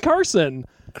Johnny Carson.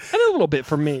 And a little bit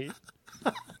from me.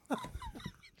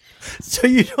 So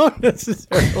you don't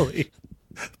necessarily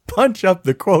punch up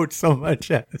the quote so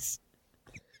much as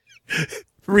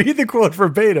read the quote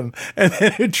verbatim and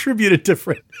then attribute a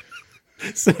different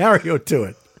scenario to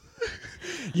it.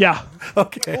 Yeah.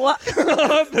 Okay.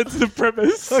 That's the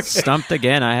premise. Okay. Stumped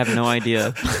again. I have no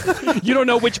idea. You don't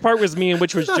know which part was me and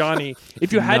which was Johnny.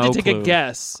 If you had to take a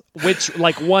guess, which,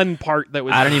 like, one part that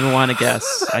was... I don't even want to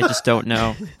guess. I just don't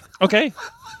know. Okay.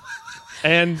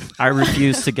 And... I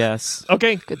refuse to guess.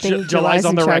 Okay. Good thing July's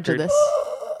on the record.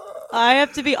 I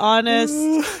have to be honest.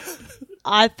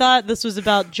 I thought this was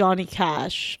about Johnny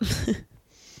Cash.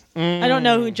 I don't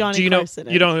know who Johnny Carson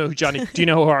is. You don't know who Johnny... Do you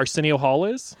know who Arsenio Hall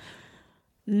is?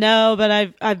 No, but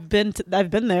I've been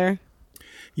there.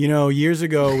 You know, years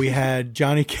ago we had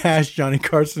Johnny Cash, Johnny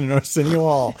Carson, and Arsenio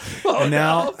Hall,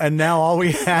 and now all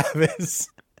we have is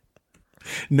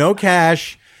no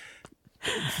Cash,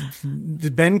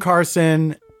 Ben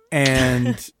Carson,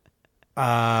 and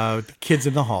the kids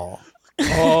in the hall.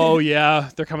 Oh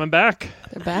yeah, they're coming back.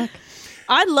 They're back.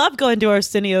 I love going to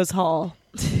Arsenio's Hall.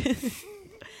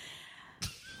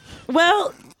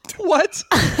 Well, What?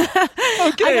 Okay.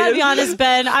 I gotta be honest,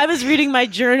 Ben. I was reading my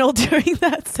journal during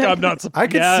that segment. I'm not I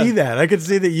could see that. I could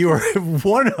see that you were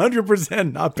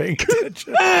 100% not paying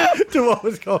attention to what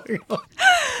was going on.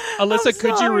 Alyssa,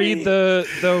 could you read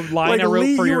the line I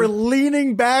wrote for you your... were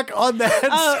leaning back on that.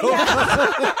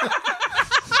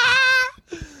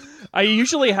 I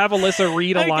usually have Alyssa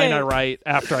read a line I write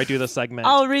after I do the segment.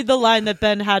 I'll read the line that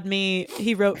Ben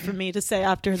he wrote for me to say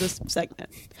after this segment.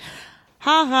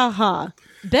 Ha ha ha.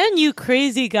 Ben, you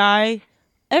crazy guy.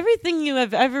 Everything you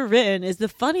have ever written is the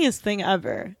funniest thing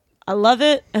ever. I love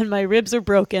it, and my ribs are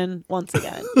broken once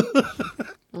again.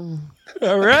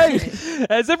 All right.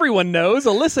 As everyone knows,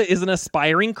 Alyssa is an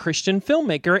aspiring Christian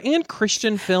filmmaker and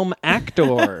Christian film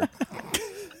actor.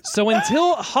 So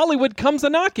until Hollywood comes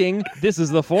a-knocking, this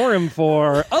is the forum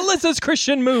for Alyssa's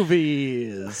Christian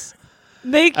Movies.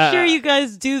 Make sure you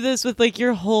guys do this with like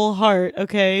your whole heart,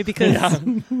 okay? Because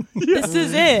this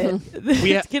is it.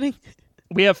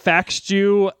 We have faxed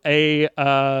you a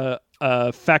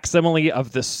facsimile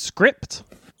of the script.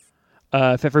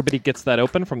 If everybody gets that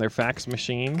open from their fax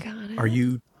machine. Are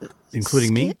you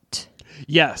including me?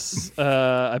 Yes,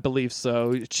 I believe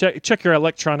so. Check your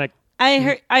electronic.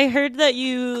 I heard that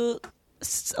you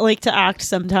like to act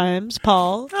sometimes,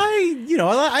 Paul.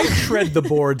 I shred the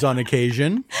boards on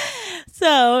occasion.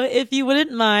 So, if you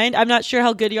wouldn't mind, I'm not sure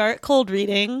how good you are at cold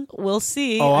reading. We'll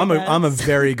see. Oh, I'm a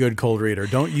very good cold reader.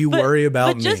 Don't you worry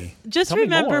about me. Just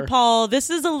remember, Paul,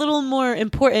 this is a little more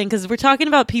important because we're talking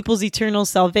about people's eternal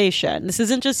salvation. This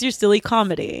isn't just your silly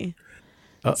comedy.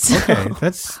 Okay,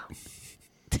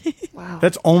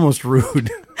 that's almost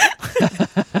rude.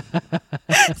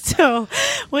 So,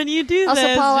 when you do also,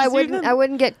 this, Paul, I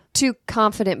wouldn't get too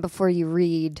confident before you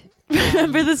read.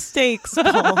 Remember the stakes,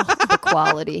 Paul. The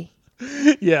quality.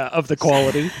 Yeah, of the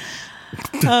quality.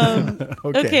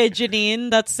 Okay,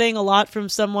 Janine, that's saying a lot from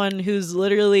someone who's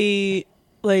literally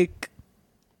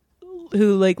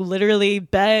literally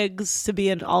begs to be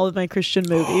in all of my Christian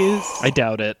movies. I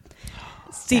doubt it.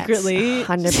 Secretly. That's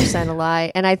 100% a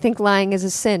lie. And I think lying is a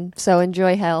sin, so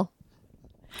enjoy hell.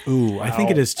 Ooh, I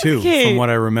think it is too, from what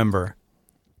I remember.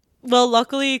 Well,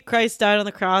 luckily, Christ died on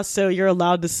the cross, so you're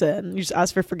allowed to sin. You just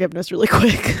ask for forgiveness really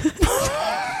quick.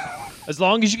 As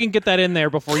long as you can get that in there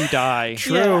before you die.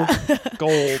 True. Yeah.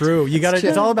 Gold. True. You got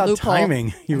It's all about Loophole.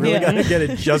 timing. You really got to get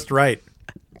it just right.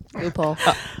 Loophole.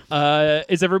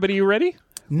 Is everybody ready?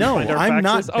 No, I'm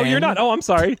not. Oh, you're not. Oh, I'm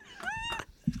sorry.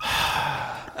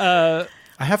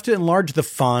 I have to enlarge the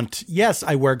font. Yes,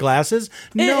 I wear glasses.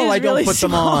 No, I don't really put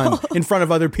them small. on in front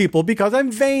of other people because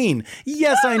I'm vain.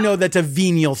 Yes, I know that's a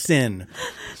venial sin.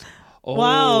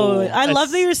 Wow. I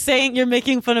love that you're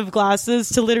making fun of glasses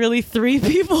to literally 3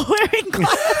 people wearing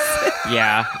glasses.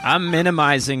 Yeah, I'm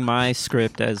minimizing my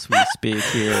script as we speak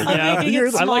here. I'm making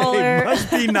it smaller. It must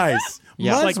be nice.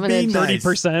 Yeah. Must Like be nice.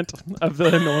 30% of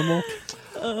the normal.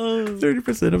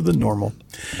 30% of the normal.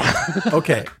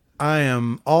 Okay, I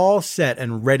am all set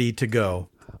and ready to go.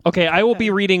 Okay, I will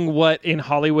be reading what in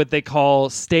Hollywood they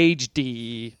call stage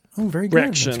D. Oh, very good.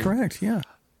 Direction. That's correct, yeah.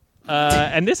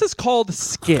 And this is called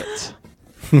skit.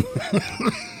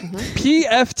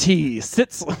 PFT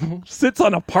sits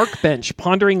on a park bench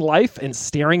pondering life and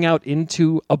staring out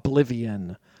into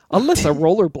oblivion. Alyssa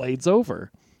rollerblades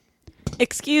over.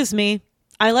 Excuse me.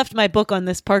 I left my book on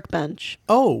this park bench.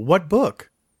 Oh, what book?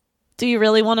 Do you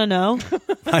really want to know?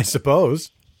 I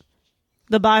suppose.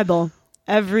 The Bible.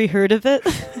 Ever heard of it?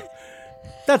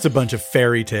 That's a bunch of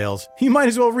fairy tales. You might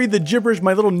as well read the gibberish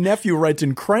my little nephew writes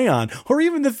in crayon, or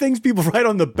even the things people write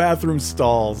on the bathroom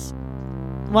stalls.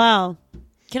 Wow.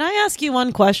 Can I ask you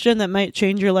one question that might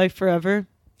change your life forever?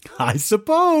 I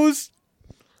suppose.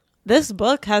 This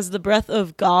book has the breath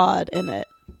of God in it.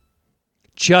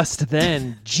 Just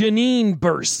then, Janine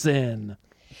bursts in.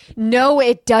 No,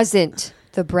 it doesn't.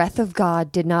 The breath of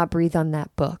God did not breathe on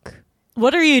that book.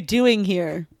 What are you doing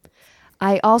here?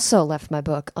 I also left my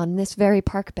book on this very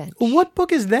park bench. What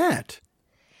book is that?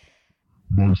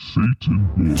 My Satan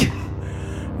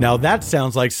book. Now that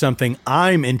sounds like something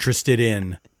I'm interested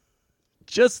in.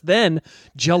 Just then,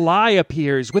 July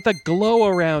appears with a glow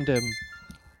around him.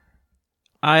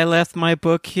 I left my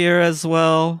book here as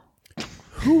well.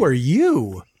 Who are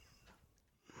you?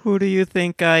 Who do you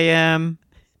think I am?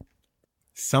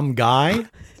 Some guy?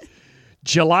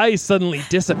 July suddenly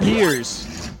disappears.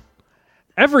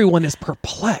 Everyone is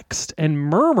perplexed and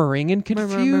murmuring in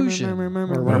confusion.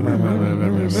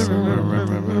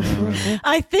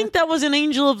 I think that was an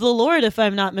angel of the Lord, if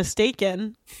I'm not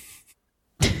mistaken.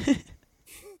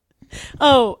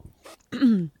 Oh.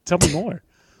 Tell me more.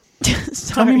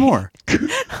 Sorry. Tell me more.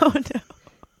 Oh, no.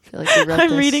 I feel like you wrote I'm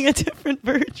this. reading a different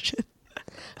version.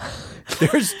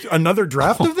 There's another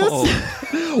draft of this?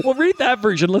 Well, read that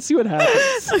version. Let's see what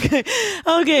happens.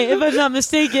 Okay, if I'm not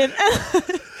mistaken.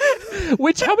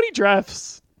 How many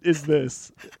drafts is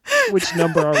this? Which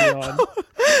number are we on? And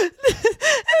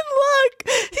look,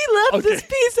 he left this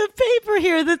piece of paper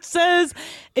here that says,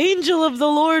 "Angel of the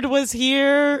Lord was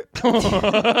here."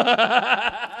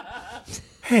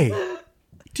 Hey,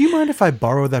 do you mind if I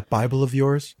borrow that Bible of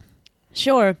yours?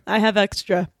 Sure, I have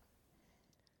extra.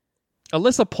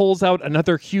 Alyssa pulls out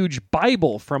another huge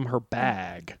Bible from her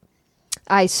bag.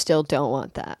 I still don't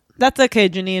want that. That's okay,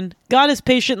 Janine. God is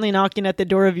patiently knocking at the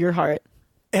door of your heart.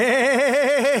 Amen.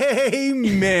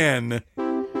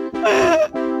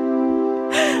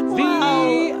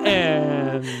 The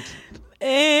end.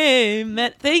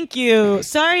 Amen. Thank you.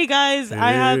 Sorry, guys.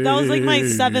 That was like my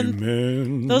 7th.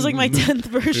 Amen. That was like my 10th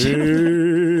version.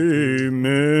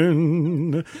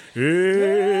 Amen.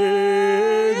 Amen.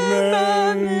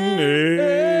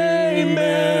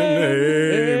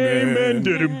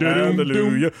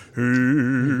 Hallelujah.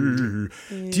 Do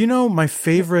you know my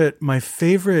favorite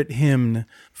hymn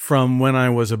from when I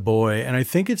was a boy? And I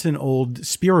think it's an old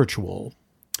spiritual.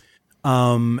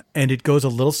 And it goes a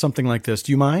little something like this.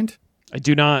 Do you mind? I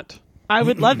do not. I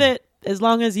would love it as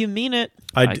long as you mean it.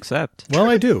 I accept. Well,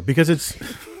 I do, because it's...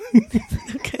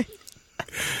 Okay.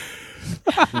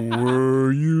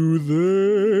 Were you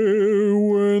there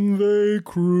when they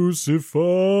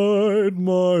crucified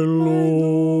my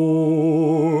Lord?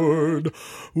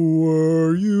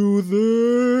 Were you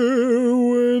there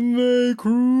when they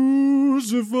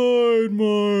crucified my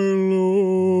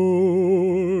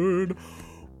Lord?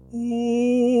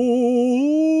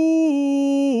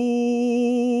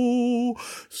 Oh,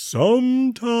 sometimes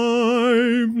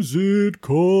it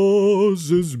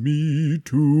causes me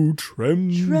to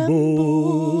tremble.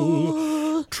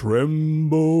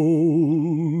 Tremble,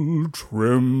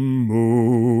 tremble.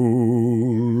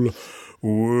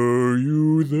 Were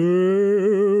you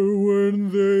there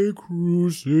when they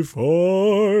crucified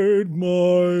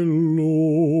my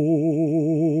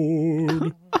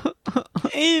Lord?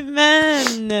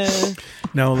 Amen.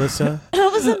 Now, Alyssa, That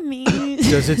wasn't me.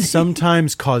 does it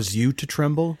sometimes cause you to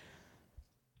tremble?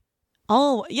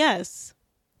 Oh, yes.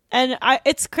 And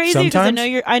it's crazy because I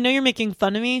know you're making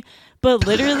fun of me, but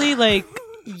literally, like,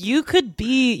 you could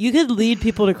lead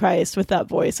people to Christ with that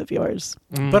voice of yours.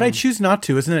 But I choose not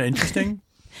to. Isn't that interesting?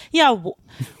 Yeah.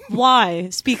 Why?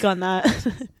 Speak on that.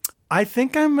 I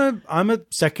think I'm a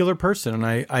secular person,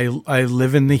 and I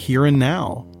live in the here and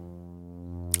now.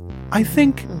 I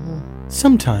think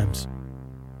sometimes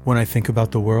when I think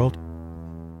about the world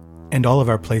and all of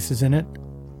our places in it,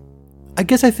 I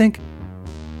guess I think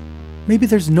maybe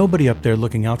there's nobody up there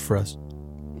looking out for us,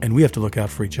 and we have to look out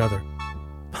for each other.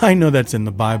 I know that's in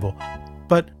the Bible,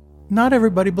 but not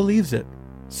everybody believes it.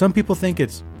 Some people think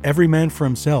it's every man for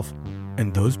himself,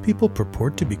 and those people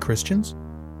purport to be Christians?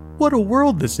 What a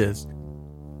world this is!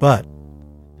 But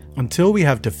until we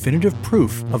have definitive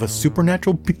proof of a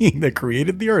supernatural being that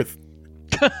created the earth,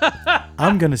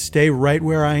 I'm going to stay right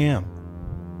where I am.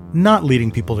 Not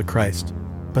leading people to Christ,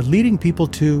 but leading people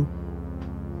to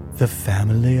the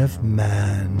family of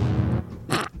man.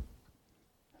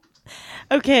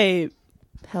 Okay.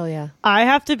 Hell yeah. I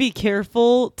have to be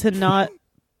careful to not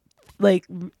like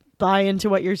buy into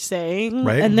what you're saying.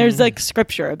 Right. And there's like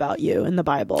scripture about you in the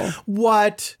Bible.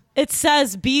 What? It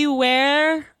says,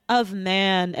 "Beware of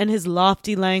man and his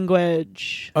lofty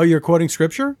language." Oh, you're quoting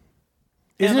scripture?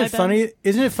 Isn't Am I it funny?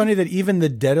 Isn't it funny that even the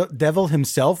devil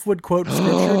himself would quote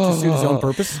scripture to suit his own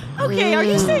purpose? Okay, are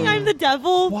you saying I'm the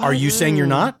devil? Are you saying you're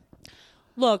not?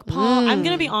 Look, Paul, I'm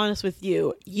going to be honest with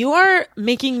you. You are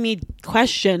making me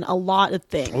question a lot of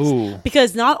things. Ooh.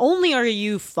 Because not only are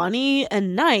you funny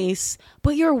and nice,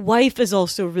 but your wife is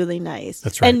also really nice.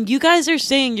 That's right. And you guys are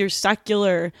saying you're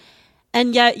secular,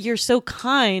 and yet you're so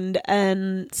kind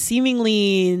and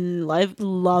seemingly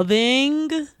loving.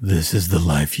 This is the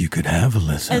life you could have,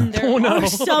 Alyssa. And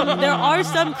there are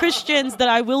some Christians that,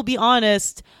 I will be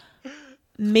honest,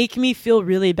 make me feel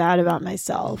really bad about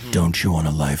myself. Don't you want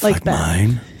a life Like like Ben.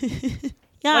 mine?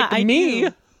 Yeah, Like I me?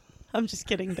 do. I'm just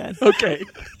kidding, Ben. Okay.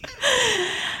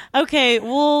 Okay,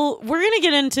 well, we're going to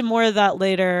get into more of that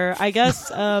later. I guess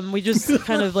we just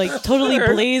kind of like totally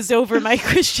blazed over my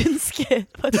Christian skin.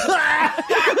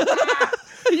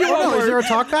 Is there a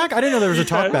talk back? I didn't know there was a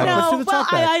talk back. Let's do the talk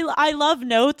back. I love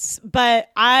notes, but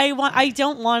I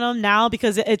don't want them now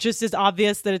because it just is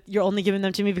obvious that you're only giving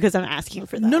them to me because I'm asking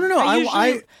for them. No.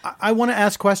 I I want to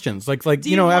ask questions. Like Do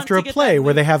you want after to a get play that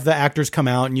where they have the actors come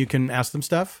out and you can ask them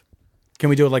stuff. Can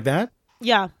we do it like that?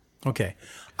 Yeah. Okay.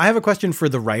 I have a question for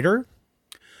the writer.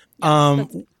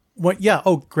 Yeah.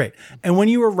 Oh, great. And when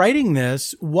you were writing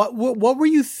this, what were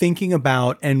you thinking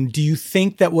about? And do you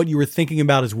think that what you were thinking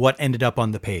about is what ended up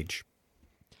on the page?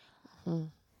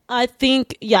 I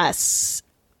think yes,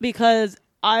 because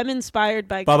I'm inspired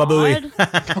by Baba God.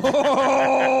 Booey.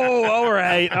 Oh,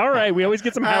 all right. We always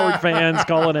get some Howard fans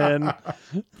calling in.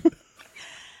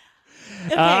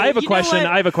 Okay, I have a you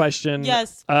know question. what?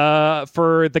 Yes.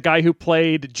 For the guy who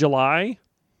played July.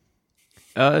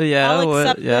 Yeah. I'll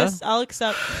accept yeah. this. I'll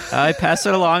accept. I pass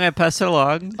it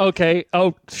along. Okay.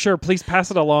 Oh, sure. Please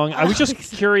pass it along. I was just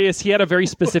curious. He had a very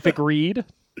specific read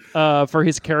for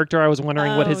his character. I was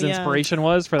wondering what his inspiration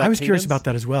was for that. I was curious cadence. about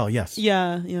that as well. Yes.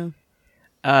 Yeah.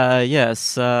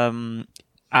 Yes.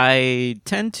 I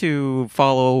tend to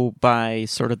follow by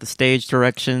sort of the stage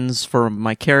directions for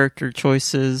my character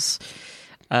choices.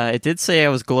 It did say I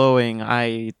was glowing.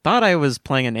 I thought I was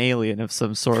playing an alien of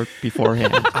some sort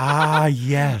beforehand. Ah,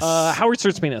 yes. Howard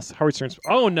Stern's penis.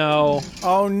 Oh no.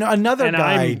 Oh no, another And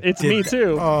guy. it's me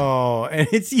too. Oh, and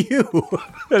it's you.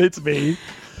 It's me.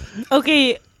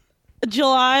 Okay,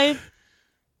 July.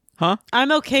 Huh?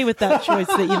 I'm okay with that choice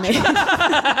that you made.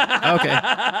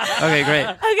 Okay, great.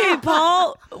 Okay,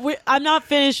 Paul. I'm not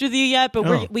finished with you yet,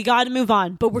 but we got to move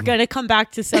on. But we're gonna come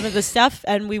back to some of the stuff,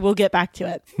 and we will get back to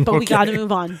it. But we got to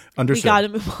move on. Understood. We got to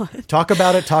move on. Talk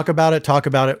about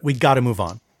it. We got to move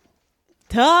on.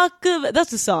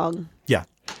 That's a song. Yeah.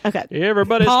 Okay.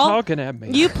 Everybody's Paul, talking at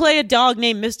me. You play a dog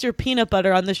named Mr. Peanut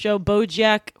Butter on the show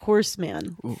BoJack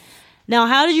Horseman. Ooh. Now,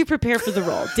 how did you prepare for the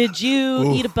role? Did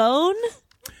you eat a bone?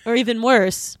 Or even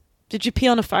worse, did you pee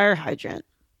on a fire hydrant?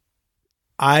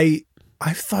 I've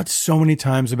thought so many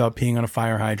times about peeing on a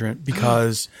fire hydrant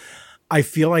because I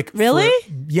feel like Really?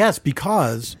 Yes,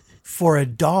 because for a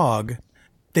dog,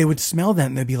 they would smell that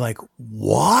and they'd be like,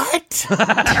 "What?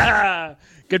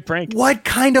 Good prank. What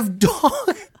kind of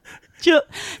dog?"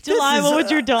 July, what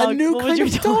would your dog? A new what kind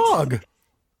would your of dog.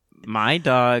 My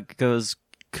dog goes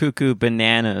cuckoo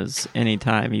bananas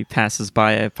anytime he passes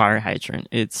by a fire hydrant.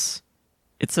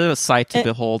 It's a sight to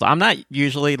behold. I'm not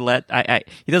usually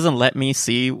he doesn't let me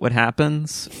see what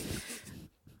happens.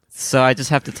 So I just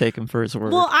have to take him for his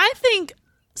word. Well, I think,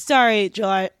 sorry,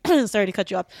 July, sorry to cut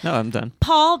you off. No, I'm done.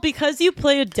 Paul, because you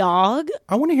play a dog.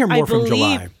 I want to hear more from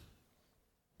July.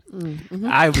 Mm-hmm.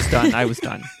 I was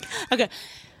done. Okay.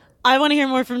 I want to hear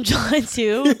more from July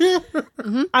too.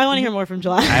 I want to hear more from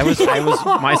July.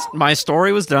 My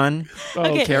story was done.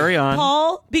 Okay, carry on.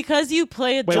 Paul, because you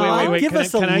play a dog. Wait. Give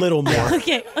us a little more.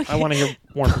 Okay. I want to hear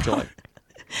more from July.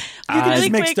 You can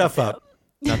just make quick. stuff up.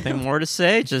 Nothing more to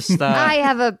say. Just I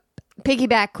have a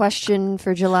piggyback question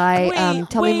for July.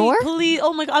 Tell me more. Please.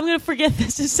 Oh my God, I'm going to forget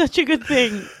this is such a good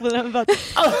thing. What I'm about to...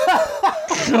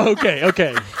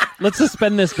 Okay. Let's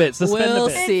suspend this bit. We'll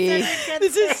see.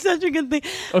 This is such a good thing.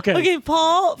 Okay,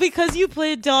 Paul, because you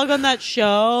play a dog on that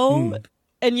show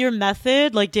and your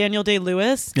method, like Daniel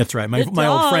Day-Lewis. That's right. My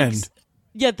old friend.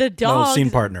 Yeah, the My old dogs. scene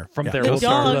partner. From Yeah. there. The We'll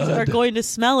start. dogs are going to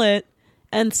smell it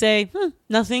and say,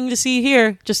 nothing to see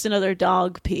here, just another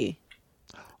dog pee.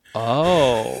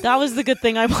 Oh. That was the good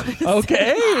thing I wanted to say.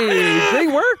 Okay.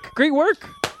 Great work.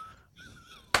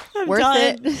 I'm Worth done.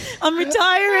 it. I'm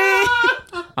retiring.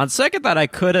 on second thought, I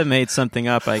could have made something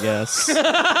up. I guess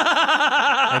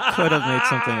I could have made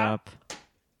something up.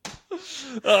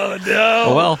 Oh no.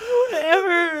 Oh well.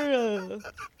 Whatever.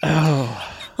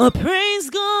 Oh, praise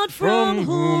God from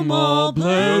whom all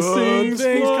blessings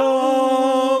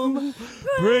come.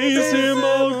 Praise him,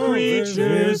 all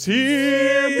creatures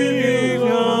here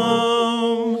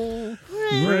below.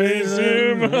 Praise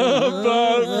him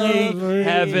above ye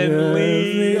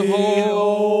heavenly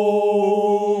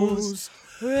hosts.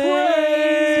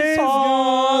 Praise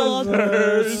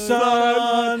Father,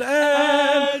 Son,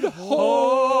 and Holy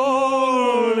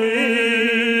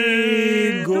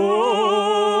Ghost.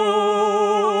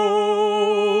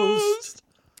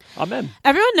 Amen.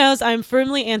 Everyone knows I'm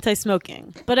firmly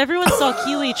anti-smoking, but everyone saw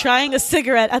Keely trying a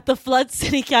cigarette at the Flood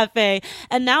City Cafe,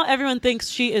 and now everyone thinks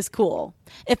she is cool.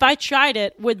 If I tried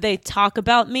it, would they talk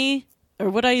about me, or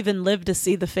would I even live to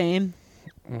see the fame?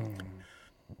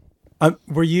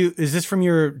 Is this from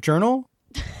your journal?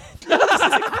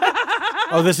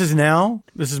 Oh, this is now?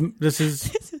 This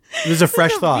is a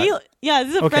fresh thought. This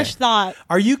is a fresh thought.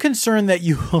 Are you concerned that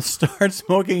you will start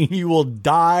smoking and you will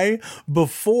die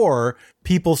before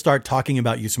people start talking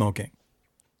about you smoking?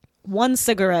 One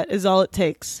cigarette is all it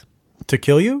takes To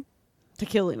kill you? to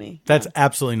kill me. That's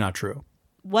absolutely not true.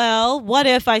 Well, what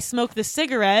if I smoke the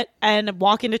cigarette and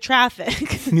walk into traffic?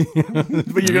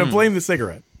 But you're going to blame the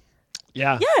cigarette.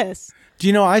 Yeah. Yes. Do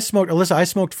you know I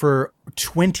smoked for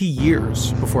 20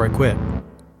 years before I quit.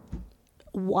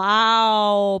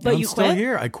 Wow. But I'm you still quit?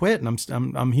 here. I quit,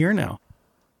 and I'm here now.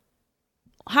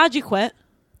 How'd you quit?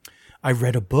 I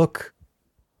read a book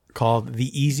called "The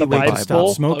Easy The Way to Bible?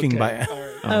 Stop Smoking" Okay.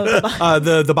 by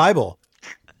the Bible.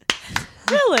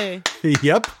 Really?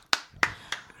 Yep.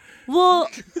 Well,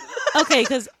 okay,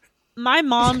 because my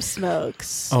mom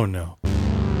smokes. Oh no.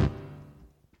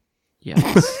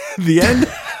 Yes. The end.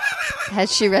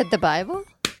 Has she read the Bible?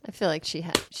 I feel like she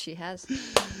has.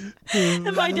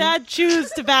 And my dad chews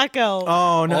tobacco.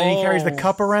 Oh no. He carries the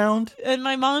cup around. And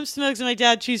my mom smokes and my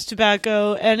dad chews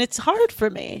tobacco. And it's hard for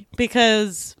me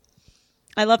because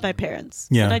I love my parents.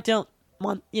 Yeah. And I don't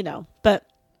want, but.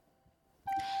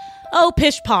 Oh,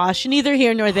 pish posh. Neither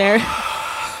here nor there.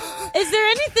 Is there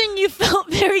anything you felt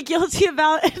very guilty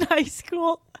about in high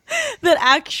school that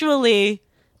actually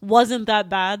wasn't that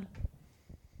bad?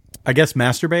 I guess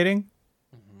masturbating.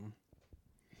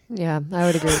 Yeah, I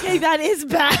would agree. Hey, that is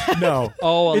bad. No.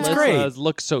 Oh, It's Alyssa great.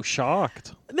 looks so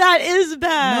shocked. That is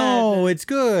bad. No, it's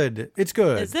good. It's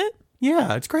good. Is it?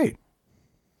 Yeah, it's great.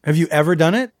 Have you ever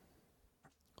done it?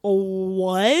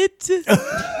 What?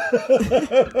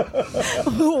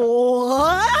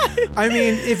 What? I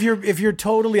mean, if you're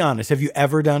totally honest, have you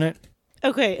ever done it?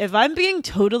 Okay, if I'm being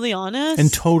totally honest,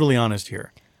 And totally honest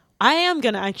here. I am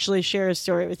going to actually share a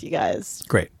story with you guys.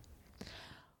 Great.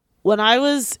 When I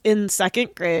was in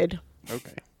second grade,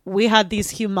 Okay. we had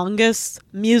these humongous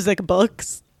music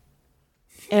books.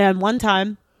 And one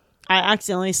time, I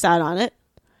accidentally sat on it.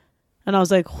 And I was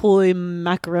like, holy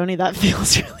macaroni, that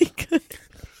feels really good.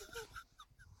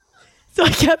 So I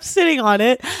kept sitting on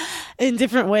it in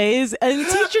different ways. And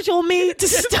the teacher told me to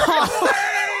stop.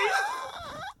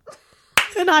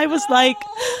 And I was like,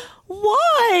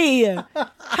 why?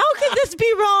 How could this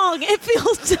be wrong? It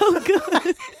feels so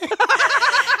good.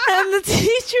 And the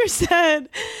teacher said,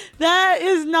 that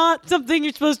is not something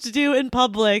you're supposed to do in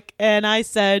public. And I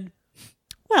said,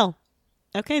 well,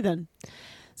 okay then.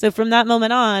 So from that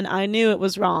moment on, I knew it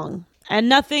was wrong. And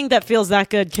nothing that feels that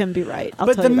good can be right. I'll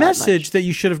But tell the you that message much. that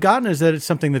you should have gotten is that it's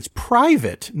something that's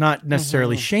private, not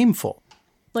necessarily shameful.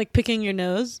 Like picking your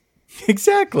nose.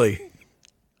 Exactly.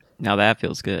 Now that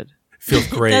feels good. Feels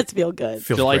great. Does feel good.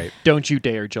 Feels July, great. don't you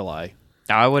dare, July.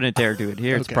 I wouldn't dare do it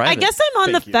here. It's Okay. private. I guess I'm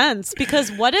on Thank the you. fence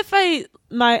because what if and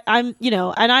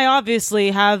I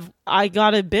obviously I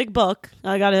got a big book.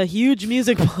 I got a huge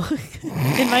music book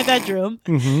in my bedroom.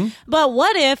 Mm-hmm. But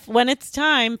what if when it's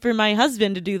time for my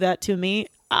husband to do that to me,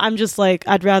 I'm just like,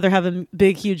 I'd rather have a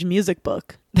big, huge music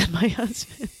book than my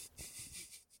husband.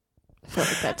 I feel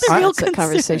like that's real a concern.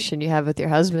 conversation you have with your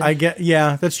husband.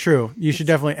 Yeah, that's true. You should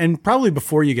definitely, and probably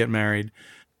before you get married.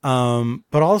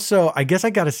 But also, I guess I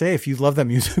got to say, if you love that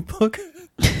music book,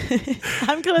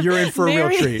 I'm gonna you're in for a real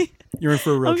treat. You're in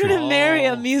for a real I'm treat. gonna marry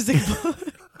a music book.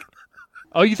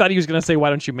 Oh, you thought he was going to say, why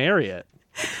don't you marry it?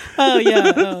 Oh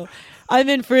yeah. Oh. I'm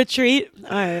in for a treat. All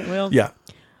right. Well, Yeah.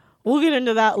 we'll get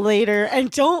into that later. And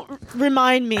don't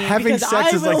remind me. Having because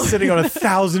sex I is like will- sitting on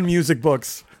 1,000 music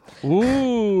books.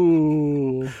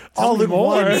 Ooh. All me in more.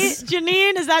 one.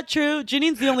 Janine, is that true?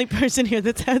 Janine's the only person here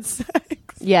that's had sex.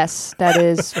 Yes, that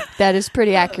is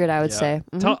pretty accurate, I would say.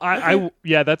 Mhm.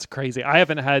 Yeah, that's crazy. I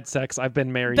haven't had sex. I've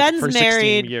been married Ben's for 16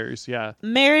 married. years. Yeah.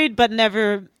 Married but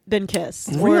never been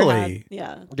kissed. or Really? had-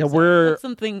 yeah. Yeah, we're That's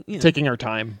something. taking our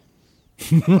time.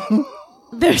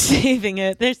 They're saving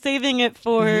it. They're saving it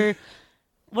for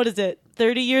what is it?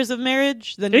 30 years of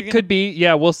marriage? Then It could be.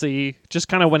 Yeah, we'll see. Just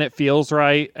kind of when it feels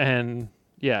right. And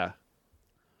yeah,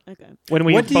 Okay. when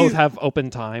we What do both you- have open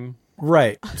time.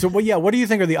 Right. So, what do you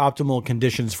think are the optimal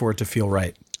conditions for it to feel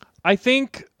right? I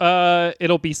think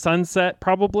it'll be sunset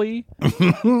probably.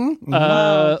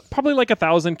 Probably like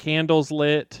 1,000 candles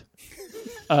lit.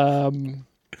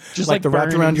 Just Like the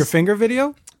wrapped around your burns. finger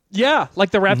video? Yeah,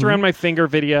 like the wrapped around my finger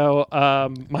video.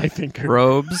 My finger.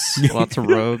 Robes. Lots of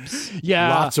robes. Yeah.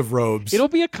 Lots of robes. It'll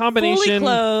be a Fully combination.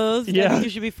 clothed. I Yeah. think you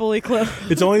should be fully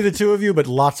clothed. It's only the two of you, but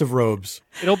lots of robes.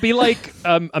 It'll be like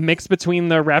a mix between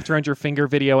the wrapped around your finger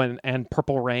video and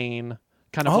Purple Rain.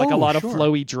 Kind of like a Oh, lot sure. of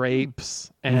flowy drapes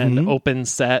and open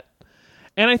set.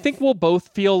 And I think we'll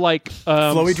both feel like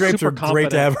Flowy drapes super are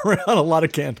great to confident. have around. A lot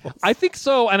of candles. I think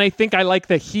so, and I think I like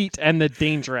the heat and the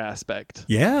danger aspect.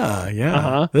 Yeah, yeah.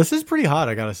 Uh-huh. This is pretty hot,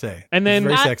 I gotta say. And then-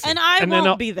 It's very I- sexy. and I And then won't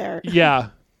I'll- be there. Yeah.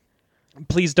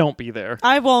 Please don't be there.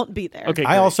 I won't be there. Okay.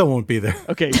 I great. also won't be there.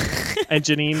 Okay. And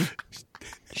Janine?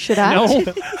 Should I? No.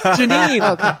 Janine.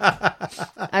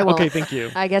 I won't. Okay, thank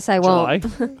you. I guess I won't.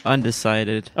 July?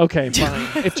 Undecided. Okay,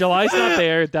 fine. If July's not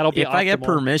there, that'll be If I get optimal.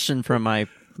 permission from my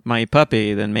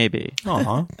puppy, then maybe.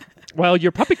 Aw. Well,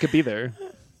 your puppy could be there.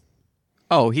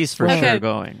 Oh, he's for Okay. sure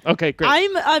going. Okay, great.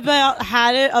 I'm about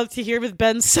had it up to here with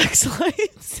Ben's sex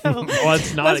life. So Well,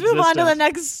 it's not let's move on to the existent.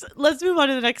 next. Let's move on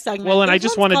to the next segment. Well, and I This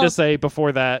just one's wanted to called- say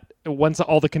before that, once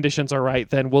all the conditions are right,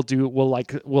 then we'll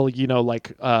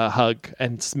hug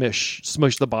and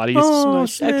smush the bodies, Oh,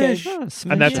 Smush. Okay. smush.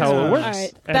 and that's how it works. All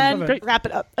right, And Ben, great. wrap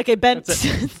it up. Okay, Ben.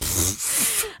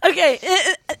 Okay,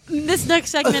 this next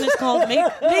segment is called Make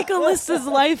Alyssa's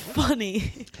Life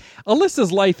Funny.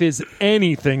 Alyssa's life is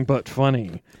anything but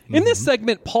funny. In this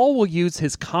segment, Paul will use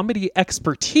his comedy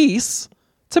expertise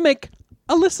to make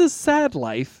Alyssa's sad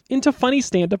life into funny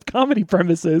stand-up comedy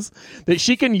premises that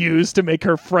she can use to make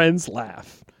her friends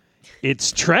laugh.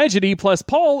 It's tragedy plus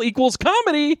Paul equals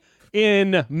comedy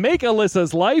in Make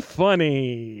Alyssa's Life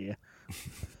Funny.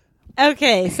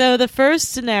 Okay, so the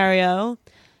first scenario,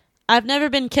 I've never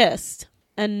been kissed,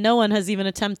 and no one has even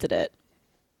attempted it.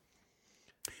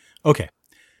 Okay.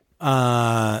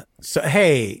 So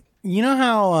hey, you know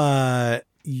how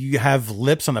you have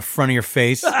lips on the front of your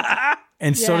face,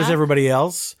 and so does Yeah. everybody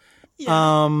else.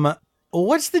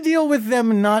 What's the deal with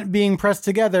them not being pressed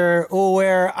together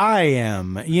where I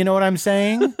am? You know what I'm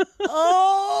saying?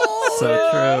 Oh, So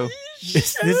true.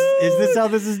 Is this how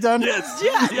this is done? yeah,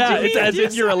 It's as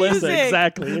if you're Alyssa. music.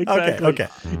 Exactly. Okay.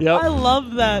 I Yep.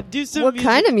 love that. Do some What music.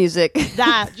 kind of music?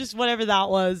 That, just whatever that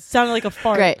was. Sounded like a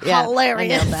fart. Great. Yeah.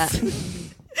 Hilarious. I nailed that.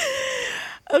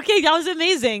 Okay, that was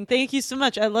amazing. Thank you so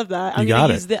much. I love that. I'm You gonna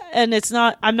got use it. and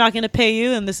I'm not gonna pay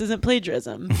you, and this isn't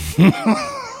plagiarism.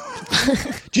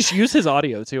 Just use his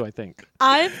audio too, I think.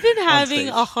 I've been having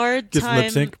stage. a hard Just time.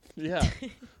 lip sync. Yeah.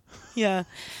 Yeah.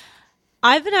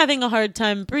 I've been having a hard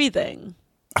time breathing.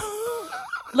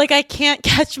 Like I can't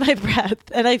catch my breath,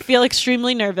 and I feel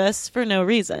extremely nervous for no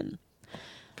reason.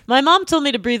 My mom told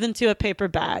me to breathe into a paper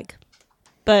bag,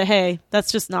 but hey,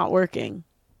 that's just not working.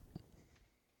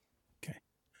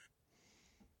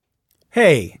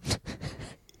 Hey,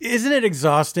 isn't it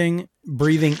exhausting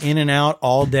breathing in and out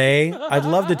all day? I'd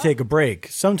love to take a break.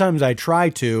 Sometimes I try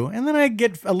to, and then I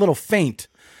get a little faint,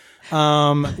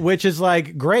 which is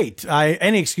like, great.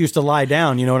 Any excuse to lie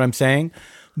down, you know what I'm saying?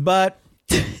 But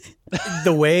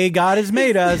the way God has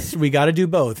made us, we got to do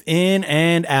both, in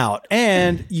and out.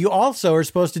 And you also are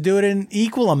supposed to do it in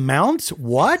equal amounts?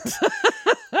 What?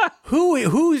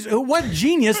 What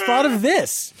genius thought of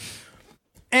this?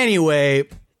 Anyway,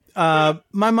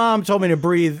 my mom told me to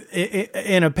breathe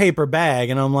in a paper bag,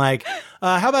 and I'm like,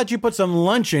 how about you put some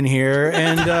lunch in here,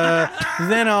 and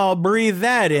then I'll breathe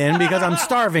that in because I'm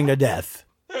starving to death.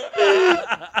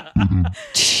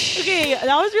 Okay,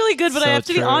 that was really good, but I So have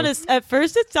to be true. honest. At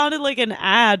first, it sounded like an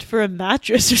ad for a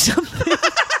mattress or something.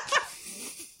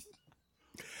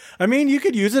 I mean, you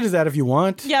could use it as that if you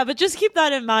want. Yeah, but just keep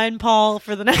that in mind, Paul,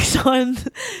 for the next one.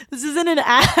 This isn't an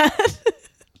ad.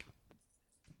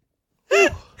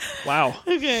 Wow.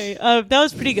 Okay, that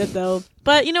was pretty good though.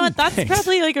 But you know what? That's Thanks.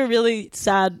 probably like a really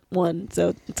sad one,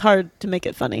 so it's hard to make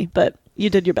it funny. But you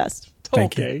did your best.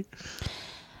 Thank you. Okay.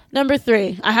 Number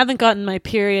 3, I haven't gotten my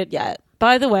period yet.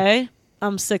 By the way,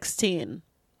 I'm 16.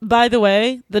 By the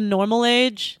way, the normal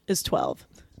age is 12.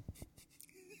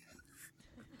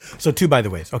 So 2 by the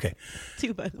ways. Okay.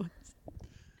 2, by the way.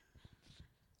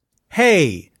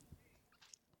 Hey,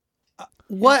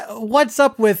 what's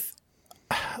up with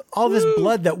all this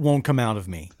blood that won't come out of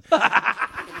me?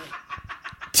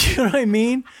 Do you know what I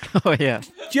mean? Oh yeah. Do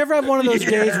you ever have one of those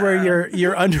days where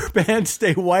your underpants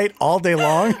stay white all day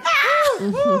long?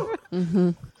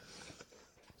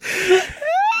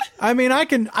 I mean, I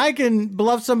can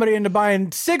bluff somebody into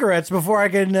buying cigarettes before I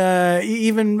can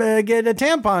even get a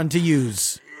tampon to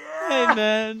use.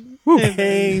 Amen.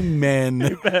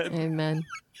 Amen. Amen.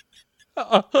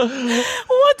 What's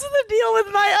the deal with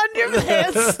my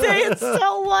underpants staying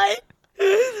so white?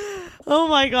 Oh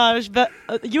my gosh, but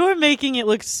you're making it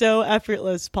look so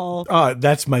effortless, Paul. Oh,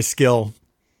 that's my skill.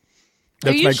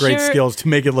 That's you my great sure- skills to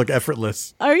make it look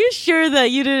effortless. Are you sure that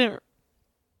you didn't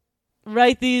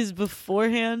write these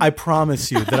beforehand? I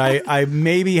promise you that I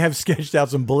maybe have sketched out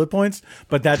some bullet points,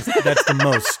 but that's the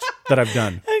most that I've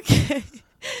done. Okay.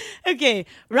 Okay.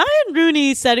 Ryan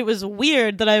Rooney said it was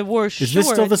weird that I wore shorts. Is this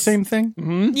still the same thing?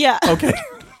 Yeah. Okay.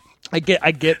 I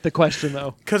get the question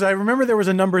though. Because I remember there was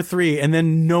a number 3 and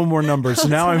then no more numbers. So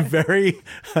now I'm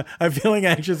feeling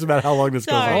anxious about how long this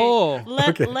Sorry. goes on. Oh.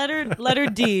 Okay. Letter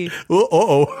D.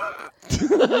 Oh.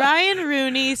 Ryan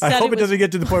Rooney I said hope it was doesn't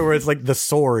get to the point where it's like the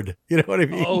sword. You know what I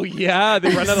mean? Oh yeah, they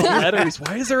run out of letters.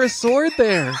 Why is there a sword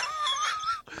there?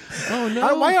 Oh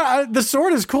no. The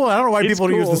sword is cool. I don't know why It's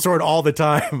people use cool. the sword all the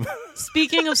time.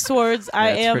 Speaking of swords, I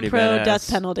That's am pretty pro badass. death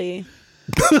penalty.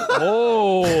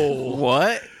 Oh.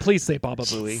 What? Please say Baba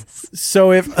Booey.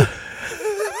 So if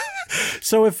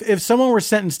So if someone were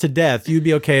sentenced to death, you'd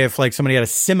be okay if like somebody had a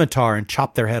scimitar and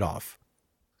chopped their head off.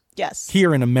 Yes.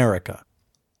 Here in America.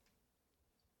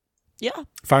 Yeah.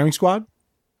 Firing squad?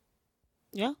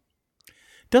 Yeah.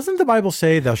 Doesn't the Bible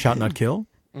say thou shalt not kill?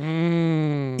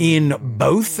 In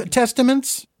both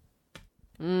testaments?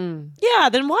 Yeah,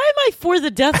 then why am I for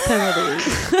the death penalty?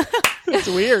 It's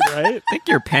weird, right? I think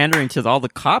you're pandering to all the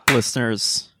cop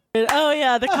listeners. Oh,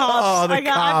 yeah, the cops. Oh, the I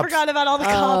cops. forgot about all the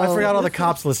cops. I forgot all the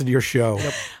cops listen to your show.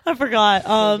 I forgot.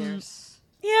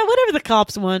 Yeah, whatever the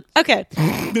cops want. Okay. So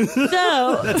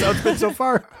That's how it's been so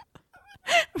far.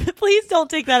 please don't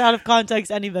take that out of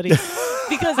context, anybody,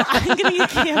 because I'm going to get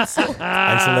canceled.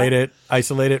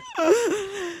 Isolate it.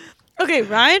 Okay,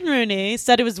 Ryan Rooney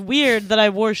said it was weird that I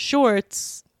wore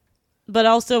shorts, but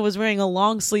also was wearing a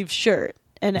long sleeve shirt,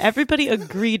 and everybody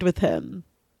agreed with him.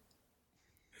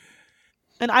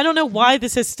 And I don't know why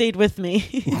this has stayed with me.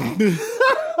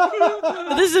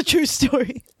 But this is a true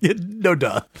story. No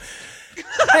duh.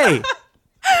 Hey,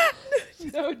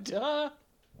 No, duh.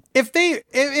 if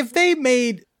they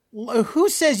made, who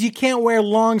says you can't wear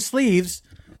long sleeves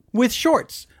with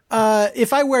shorts?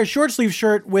 If I wear a short sleeve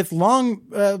shirt with long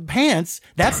pants,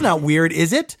 that's not weird,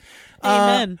 is it?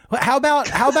 Amen. How about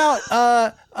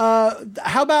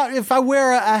if I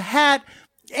wear a hat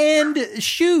and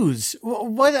shoes?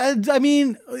 What I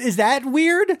mean, is that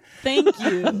weird? Thank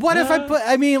you. What if I put?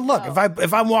 I mean, look,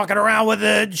 if I'm walking around with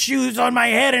the shoes on my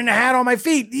head and a hat on my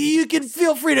feet, you can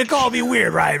feel free to call me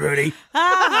weird, right, Rudy?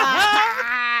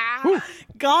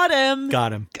 Got him.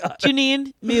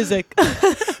 Janine, music.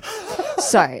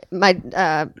 Sorry, my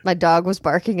dog was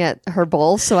barking at her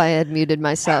bowl, so I had muted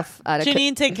myself out of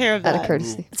Janine, take care of that. out of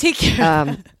courtesy. Take care of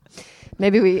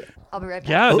that. I'll be right back.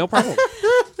 Yeah, no problem.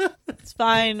 It's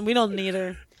fine. We don't need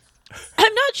her.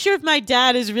 I'm not sure if my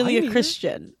dad is really a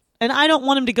Christian, and I don't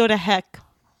want him to go to heck.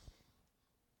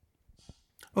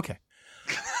 Okay.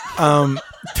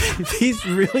 These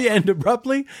really end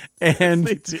abruptly,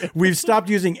 and we've stopped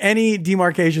using any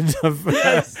demarcations of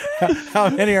how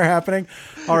many are happening.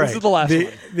 All right. This is the last one.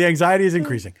 The anxiety is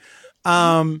increasing.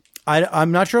 I'm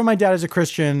not sure if my dad is a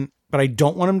Christian, but I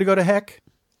don't want him to go to heck.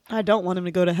 I don't want him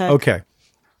to go to heck. Okay.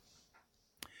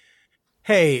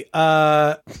 Hey,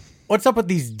 what's up with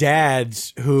these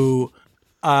dads who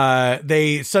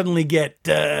they suddenly get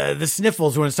the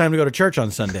sniffles when it's time to go to church on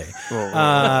Sunday?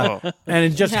 And it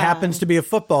just happens to be a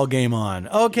football game on.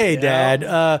 Okay,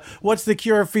 Dad, what's the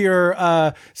cure for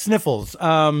your sniffles?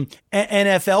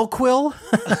 NFL quill?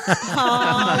 What?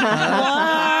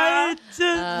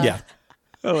 Yeah.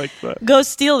 I like that. Go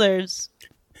Steelers.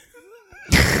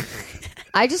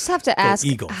 I just have to ask,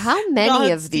 Eagles. how many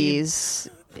God, of Steve. these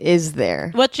is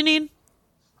there? What, Janine?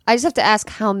 I just have to ask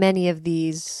how many of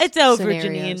these. It's over,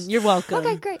 scenarios. Janine. You're welcome.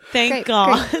 Okay, great. Thank Great,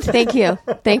 God. great. Thank you.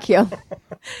 Thank you.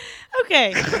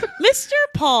 Okay. Mr.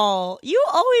 Paul, you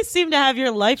always seem to have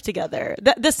your life together.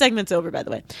 This segment's over, by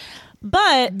the way.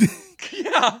 But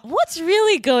what's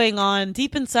really going on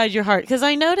deep inside your heart? Because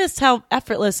I noticed how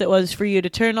effortless it was for you to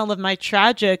turn all of my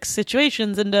tragic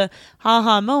situations into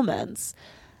ha-ha moments.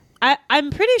 I'm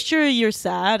pretty sure you're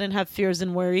sad and have fears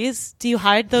and worries. Do you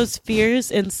hide those fears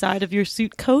inside of your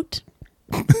suit coat?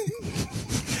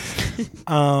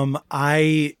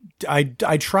 I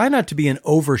try not to be an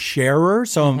oversharer.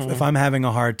 So if I'm having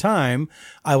a hard time,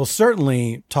 I will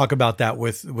certainly talk about that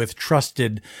with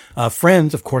trusted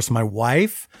friends. Of course, my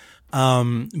wife.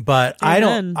 But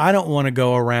Amen. I don't want to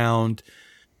go around,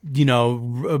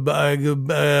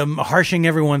 harshing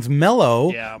everyone's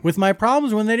mellow with my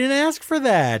problems when they didn't ask for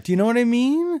that. Do you know what I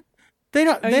mean? They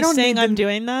don't. Are they you don't saying need I'm to-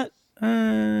 doing that?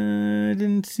 I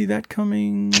didn't see that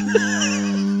coming.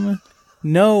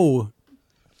 No.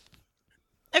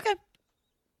 Okay.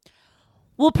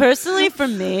 Well, personally for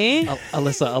me,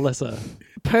 Alyssa.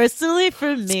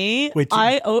 Wait,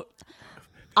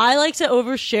 I like to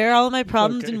overshare all of my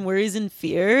problems and worries and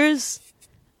fears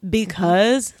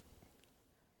because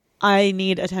I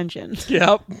need attention.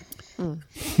 Yep.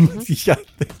 Yeah,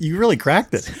 you really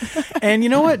cracked it. And you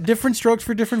know what? Different strokes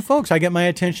for different folks. I get my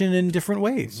attention in different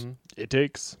ways. It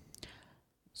takes.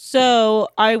 So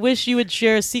I wish you would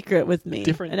share a secret with me.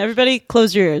 Different. And everybody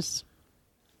close your ears.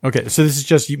 Okay, so this is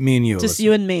just me and you. Just Alyssa.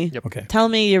 you and me. Yep. Okay. Tell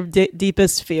me your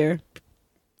deepest fear.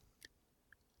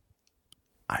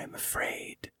 I'm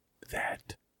afraid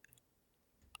that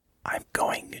I'm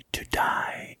going to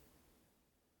die.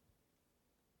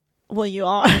 Well, you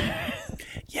are.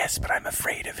 Yes, but I'm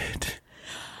afraid of it.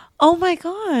 Oh my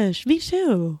gosh, me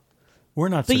too. We're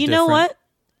not But so you know different. what?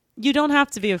 You don't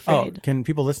have to be Oh, afraid. can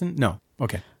people listen? No.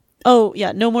 Okay. Oh,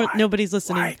 yeah, no more. Nobody's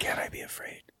listening. Why can't I be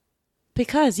afraid?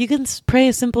 Because you can pray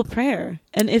a simple prayer,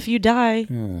 and if you die,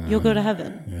 you'll go to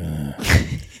heaven.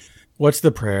 What's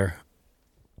the prayer?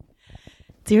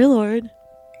 Dear Lord.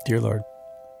 Dear Lord.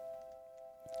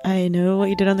 I know what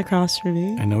you did on the cross for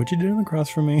me. I know what you did on the cross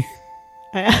for me.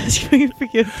 I ask for your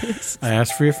forgiveness. I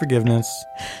ask for your forgiveness.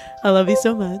 I love you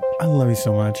so much. I love you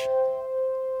so much.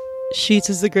 Sheetz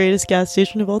is the greatest gas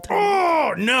station of all time.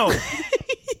 Oh, no.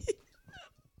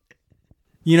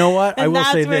 You know what? And I will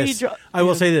say that's this. where I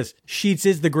will say this. Sheetz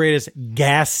is the greatest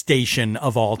gas station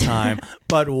of all time,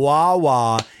 but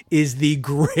Wawa is the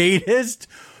greatest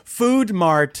food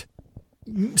mart,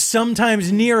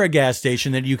 sometimes near a gas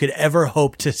station, that you could ever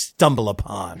hope to stumble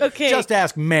upon. Okay. Just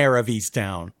ask Mayor of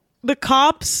Easttown. The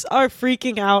cops are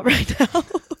freaking out right now.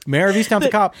 Mayor of Easttown's a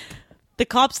cop. The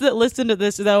cops that listen to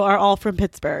this, though, are all from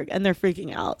Pittsburgh, and they're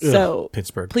freaking out. So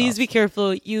Pittsburgh please cops. be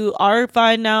careful. You are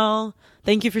fine now.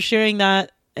 Thank you for sharing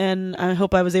that, and I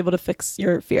hope I was able to fix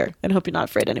your fear, and hope you're not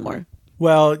afraid anymore.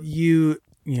 Well,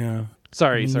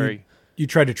 Sorry. You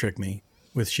tried to trick me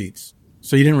with Sheetz,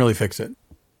 so you didn't really fix it.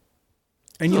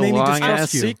 And you made me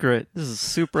distrust you. Secret. This is a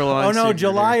super long. Oh no, secret.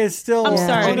 July is still. I'm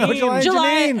sorry. Oh no,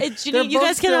 July.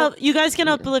 Janine, you guys can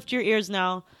uplift your ears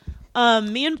now.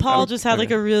 Me and Paul just had like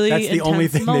a really That's the intense only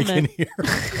thing moment. they can hear.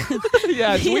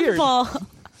 Yeah, it's weird.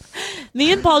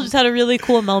 Me and Paul just had a really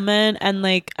cool moment, and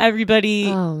like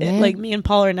everybody, like me and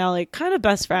Paul are now like kind of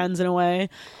best friends in a way.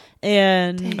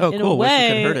 And in cool. a Wish you way,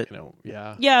 could have heard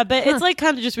it. Yeah, but it's like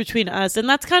kind of just between us, and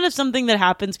that's kind of something that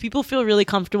happens. People feel really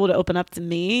comfortable to open up to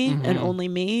me and only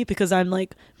me because I'm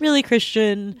like really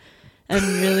Christian and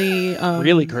really,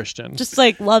 really Christian, just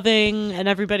like loving, and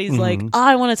everybody's like, oh,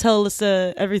 I want to tell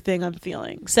Alyssa everything I'm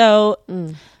feeling. So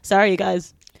sorry, you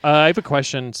guys. I have a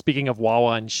question. Speaking of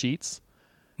Wawa and Sheetz,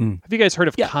 have you guys heard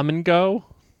of Come and Go?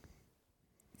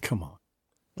 Come on.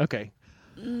 Okay.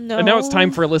 No. And now it's time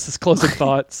for Alyssa's closing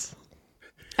thoughts.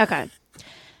 Okay.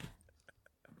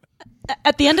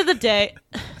 At the end of the day,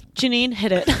 Janine,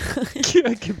 hit it.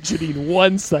 Give Janine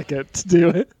 1 second to do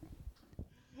it.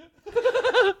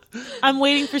 I'm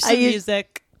waiting for some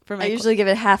music. I usually give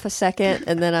it half a second,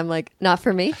 and then I'm like, not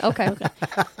for me? Okay.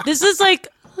 This is like,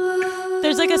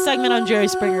 there's like a segment on Jerry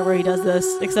Springer where he does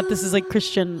this, except this is like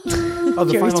Christian. Oh,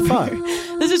 the Jerry Final Springer.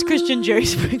 Five. This is Christian Jerry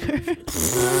Springer.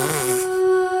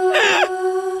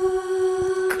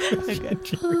 Okay.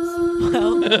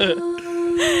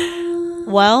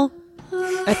 Well,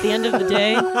 at the end of the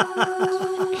day,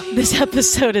 this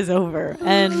episode is over,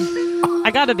 and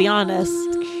I gotta be honest,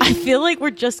 I feel like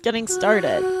we're just getting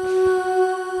started.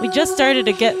 We just started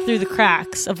to get through the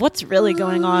cracks of what's really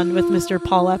going on with Mr.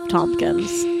 Paul F. Tompkins.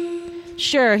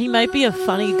 Sure, he might be a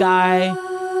funny guy,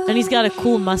 and he's got a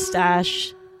cool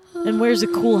mustache, and wears a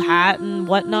cool hat and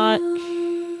whatnot,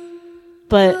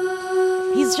 but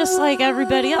he's just like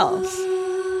everybody else.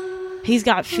 He's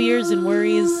got fears and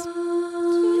worries.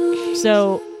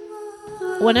 So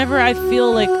whenever I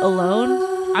feel like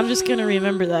alone, I'm just going to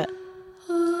remember that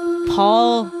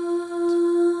Paul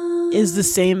is the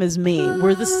same as me.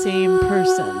 We're the same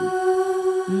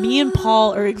person. Me and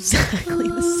Paul are exactly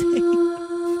the same.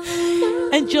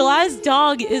 And July's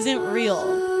dog isn't real.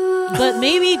 But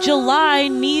maybe July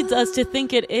needs us to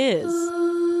think it is.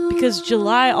 Because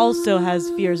July also has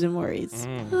fears and worries.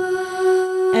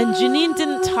 And Janine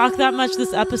didn't talk that much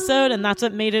this episode, and that's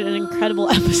what made it an incredible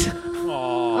episode.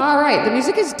 All right, the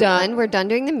music is done. We're done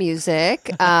doing the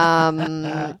music.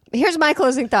 Here's my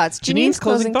closing thoughts. Janine's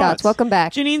closing thoughts. Welcome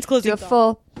back. Janine's closing thoughts.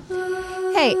 Full.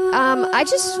 Hey, I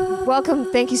just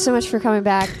thank you so much for coming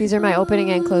back. These are my opening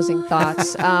and closing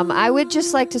thoughts. I would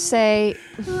just like to say,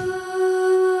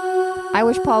 I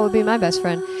wish Paul would be my best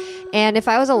friend. And if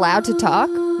I was allowed to talk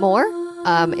more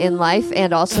in life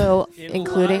and also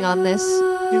including on this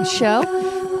show,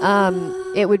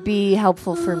 it would be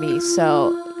helpful for me.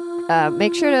 So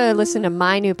make sure to listen to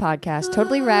my new podcast,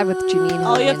 Totally Rad with Janine.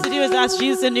 All you have to do is ask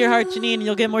Jesus into your heart, Janine, and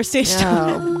you'll get more stage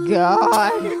time. Oh,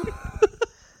 God.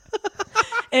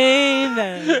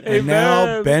 Amen. And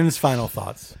now, Ben's final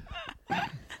thoughts.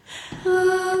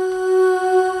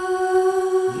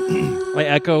 I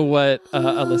echo what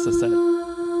Alyssa said.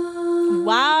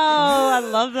 Wow, I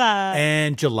love that.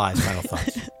 And July's final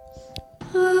thoughts.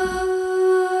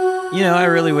 I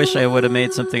really wish I would have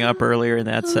made something up earlier in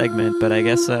that segment, but I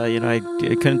guess, I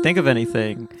couldn't think of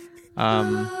anything.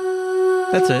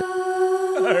 That's it.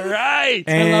 All right.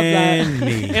 And I love that.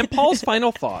 me. And Paul's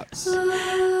final thoughts.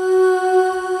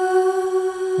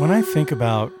 When I think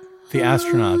about the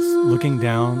astronauts looking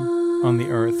down on the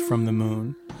Earth from the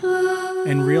moon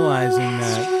and realizing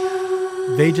that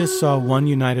they just saw one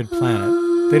united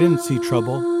planet, they didn't see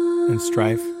trouble and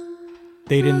strife.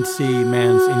 They didn't see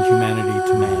man's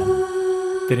inhumanity to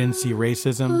man. They didn't see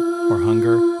racism or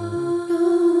hunger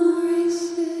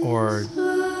or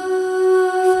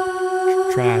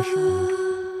trash.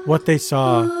 What they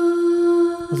saw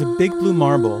was a big blue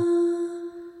marble,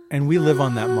 and we live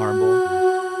on that marble.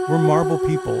 We're marble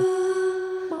people.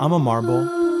 I'm a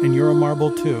marble, and you're a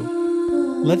marble too.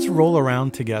 Let's roll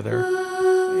around together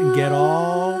and get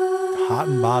all hot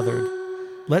and bothered.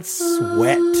 Let's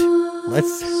sweat.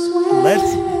 Let's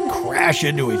crash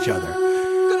into each other,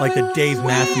 like the Dave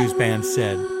Matthews Band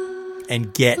said,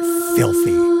 and get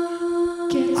filthy.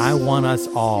 I want us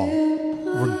all,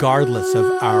 regardless of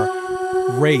our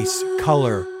race,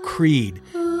 color, creed,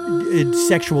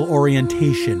 sexual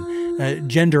orientation,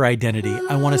 gender identity.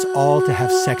 I want us all to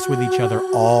have sex with each other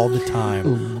all the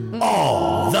time.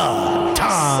 All the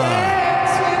time.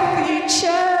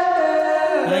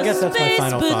 And I guess that's my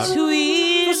final thought. What's wrong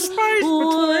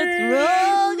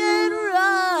and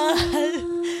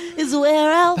right is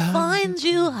where I'll find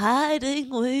you hiding,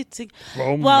 waiting.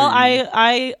 Well,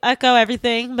 I echo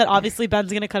everything, but obviously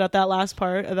Ben's gonna cut out that last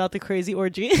part about the crazy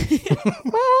orgy.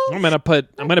 I'm gonna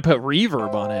put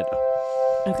reverb on it.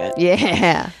 Okay.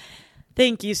 Yeah.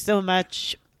 Thank you so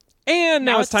much. And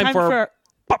now it's time for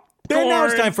Then now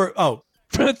it's time for now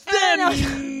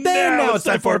it's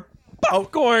time for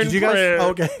popcorn. Did you guys? prayer.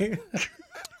 Okay.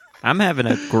 I'm having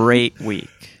a great week.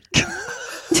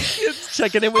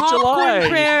 Checking in with Popcorn July.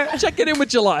 prayer. Checking in with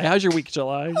July. How's your week,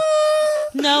 July?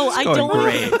 No, I going don't.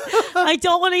 great. I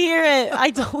don't want to hear it. I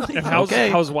don't want to. And hear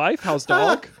it. how's wife? How's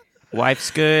dog? Wife's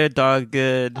good, dog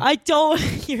good. I don't want to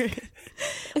hear it.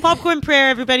 Popcorn prayer.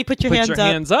 Everybody, put your Put hands your up.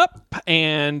 hands up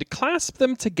and clasp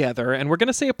them together, and we're going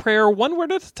to say a prayer one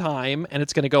word at a time, and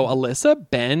it's going to go Alyssa,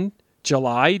 Ben,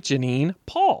 July, Janine,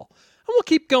 Paul. And we'll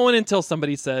keep going until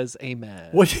somebody says amen.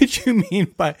 What did you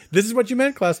mean by this? Is what you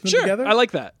meant? Clasp them Sure, together? I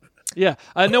like that. Yeah.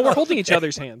 No, we're holding each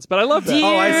other's hands, but I love that.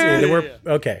 Oh, I see. Dear- They were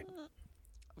okay.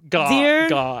 Dear-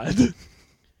 God.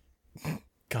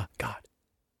 God.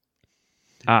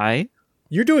 I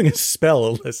You're doing a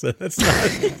spell, Alyssa. That's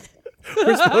not.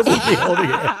 We're supposed to be holding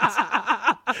hands.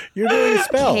 You're doing a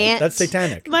spell. Can't. That's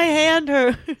satanic. My hand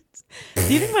hurts.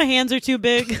 Do you think my hands are too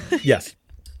big? Yes.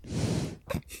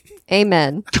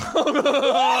 Amen.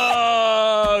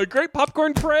 Great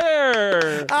popcorn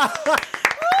prayer.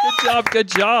 Good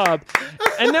job.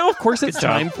 And now, of course, it's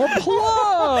time for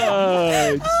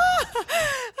plugs.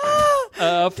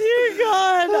 Dear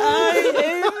God,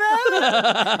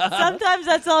 amen. Sometimes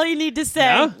that's all you need to say,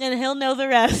 Yeah? and he'll know the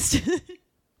rest.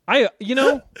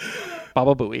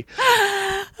 Baba Booey.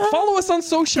 Follow us on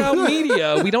social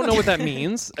media. We don't know what that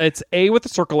means. It's A with a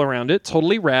circle around it.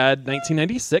 Totally Rad,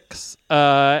 1996.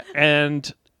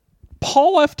 And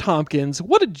Paul F. Tompkins,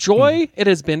 what a joy it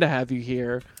has been to have you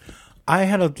here. I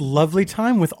had a lovely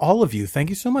time with all of you. Thank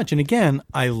you so much. And again,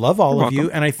 I love all of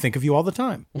you, and I think of you all the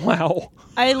time. Wow.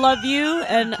 I love you,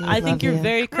 and I think you're you.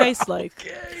 very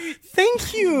Christ-like.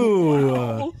 Thank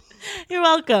you. You're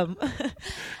welcome.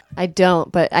 I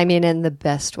don't, but I mean in the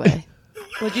best way.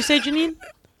 What'd you say, Janine?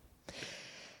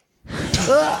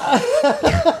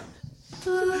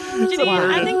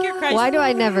 Janine, I think you're Christ. Why do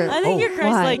I never? I think you're why?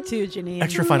 Christ-like too, Janine.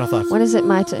 Extra final thoughts. When is it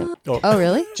my time? Oh,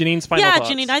 really? Janine's final Yeah, thoughts.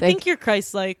 Janine, I think you're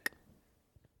Christ-like.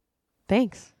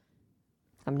 Thanks.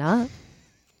 I'm not.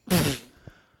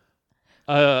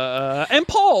 And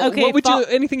Paul, Okay, what would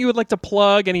anything you would like to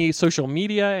plug? Any social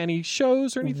media, any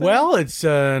shows or anything? Well, it's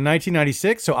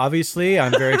 1996, so obviously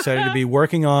I'm very excited to be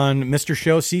working on Mr.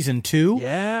 Show Season 2.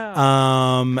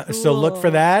 Yeah. So look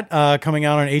for that coming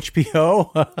out on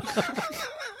HBO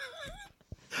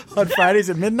on Fridays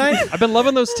at midnight. I've been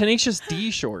loving those Tenacious D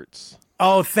shorts.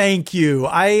 Oh, thank you.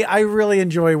 I really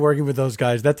enjoy working with those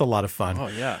guys. That's a lot of fun. Oh,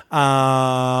 yeah.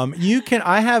 I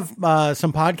have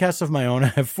some podcasts of my own. I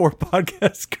have 4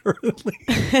 podcasts currently.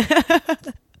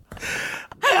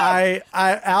 I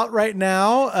out right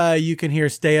now. You can hear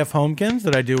Stay F. Homekins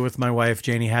that I do with my wife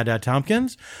Janie Haddad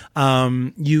Tompkins.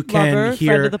 You can Lover,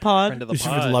 hear friend of the pod. Friend of the She's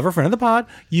pod. a lover, friend of the pod.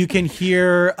 You can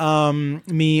hear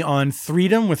me on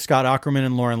Freedom with Scott Aukerman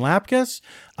and Lauren Lapkus.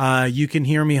 You can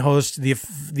hear me host the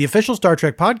official Star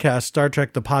Trek podcast, Star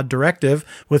Trek: The Pod Directive,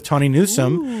 with Tawny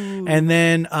Newsome. And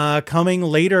then coming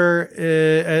later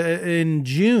in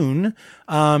June,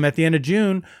 at the end of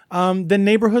June, the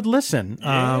Neighborhood Listen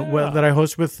that I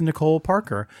host with Nicole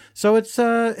Parker. So it's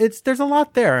there's a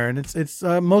lot there, and it's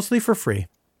mostly for free.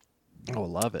 Oh,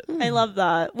 love it. I love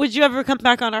that. Would you ever come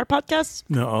back on our podcast?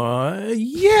 No,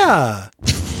 yeah.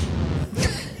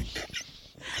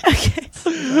 Okay.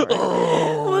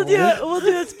 We'll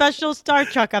do a special Star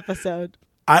Trek episode.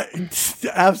 I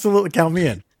absolutely count me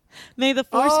in. May the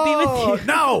force be with you.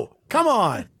 No, come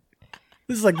on.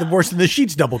 This is like the Worse Than the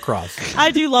Sheets double cross.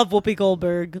 I do love Whoopi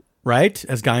Goldberg. Right?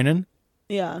 As Guinan?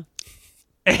 Yeah.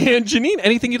 And Janine,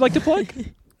 anything you'd like to plug?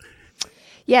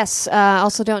 Yes.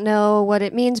 Also don't know what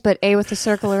it means, but A with a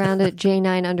circle around it,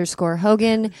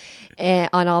 J9_Hogan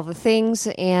on all the things.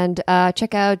 And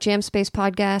check out Jam Space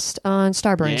Podcast on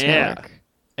Starburns Network.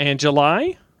 And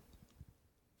July?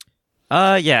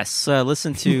 Yes.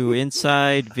 Listen to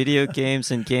Inside Video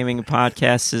Games and Gaming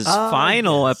Podcast's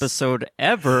final episode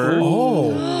ever.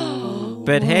 Oh.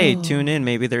 But hey, tune in.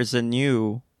 Maybe there's a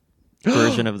new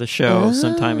version of the show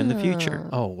sometime in the future.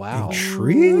 Oh, wow.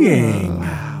 Intriguing.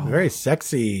 Wow. Very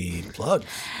sexy plug.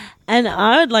 And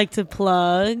I would like to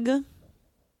plug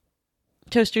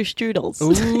toaster strudels.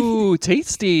 Ooh,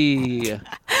 tasty.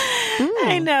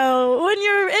 I know. When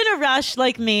you're in a rush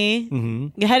like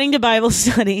me, you're heading to Bible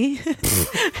study,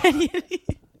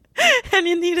 and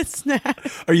you need a snack.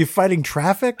 Are you fighting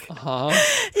traffic?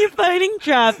 You're fighting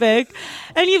traffic,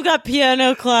 and you've got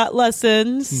piano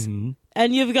lessons,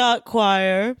 and you've got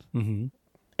choir, and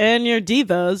your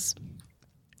devos.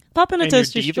 Pop in a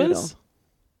toaster strudel.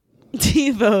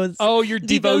 Devos. Oh, your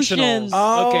devotionals.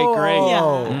 Oh. Okay,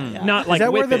 great. Yeah. Not like Is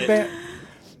Whip It.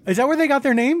 Is that where they got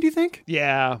their name, do you think?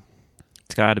 Yeah,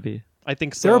 It's got to be. I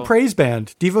think so. They're a praise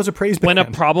band. Devo's a praise band. When a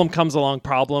problem comes along,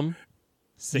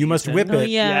 you must whip Oh, it.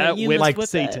 yeah, you whip must like whip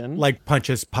Satan. Like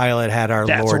Pontius Pilate had our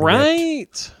That's Lord right.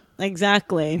 whipped.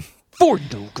 Exactly. For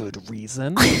no good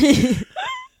reason.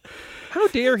 How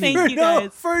dare he? Thank you guys.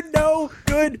 For no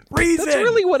good reason. That's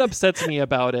really what upsets me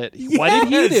about it. What did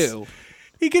he Yes. do?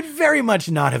 He could very much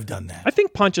not have done that. I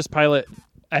think Pontius Pilate,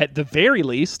 at the very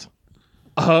least,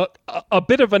 a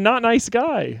bit of a not nice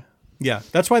guy. Yeah,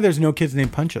 that's why there's no kids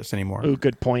named Pontius anymore. Oh,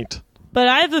 good point. But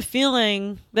I have a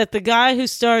feeling that the guy who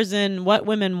stars in What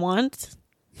Women Want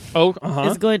Oh,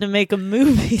 is going to make a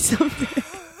movie someday.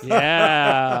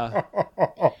 Yeah.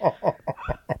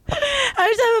 I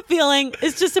just have a feeling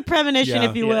it's just a premonition, Yeah.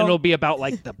 if you Yeah, will. and it'll be about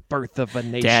like the birth of a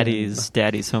nation.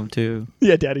 Daddy's home too.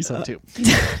 Yeah, Daddy's Home too.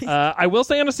 I will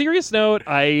say on a serious note,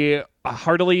 I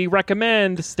heartily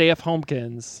recommend Stay F.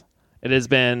 Homekins. It has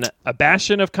been a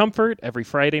bastion of comfort every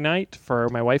Friday night for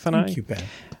my wife and Thank you,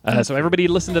 Ben. So everybody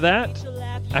listen to that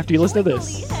after you listen to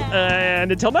this.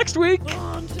 And until next week,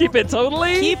 keep it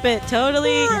totally... Keep it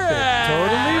totally.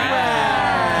 Totally rad.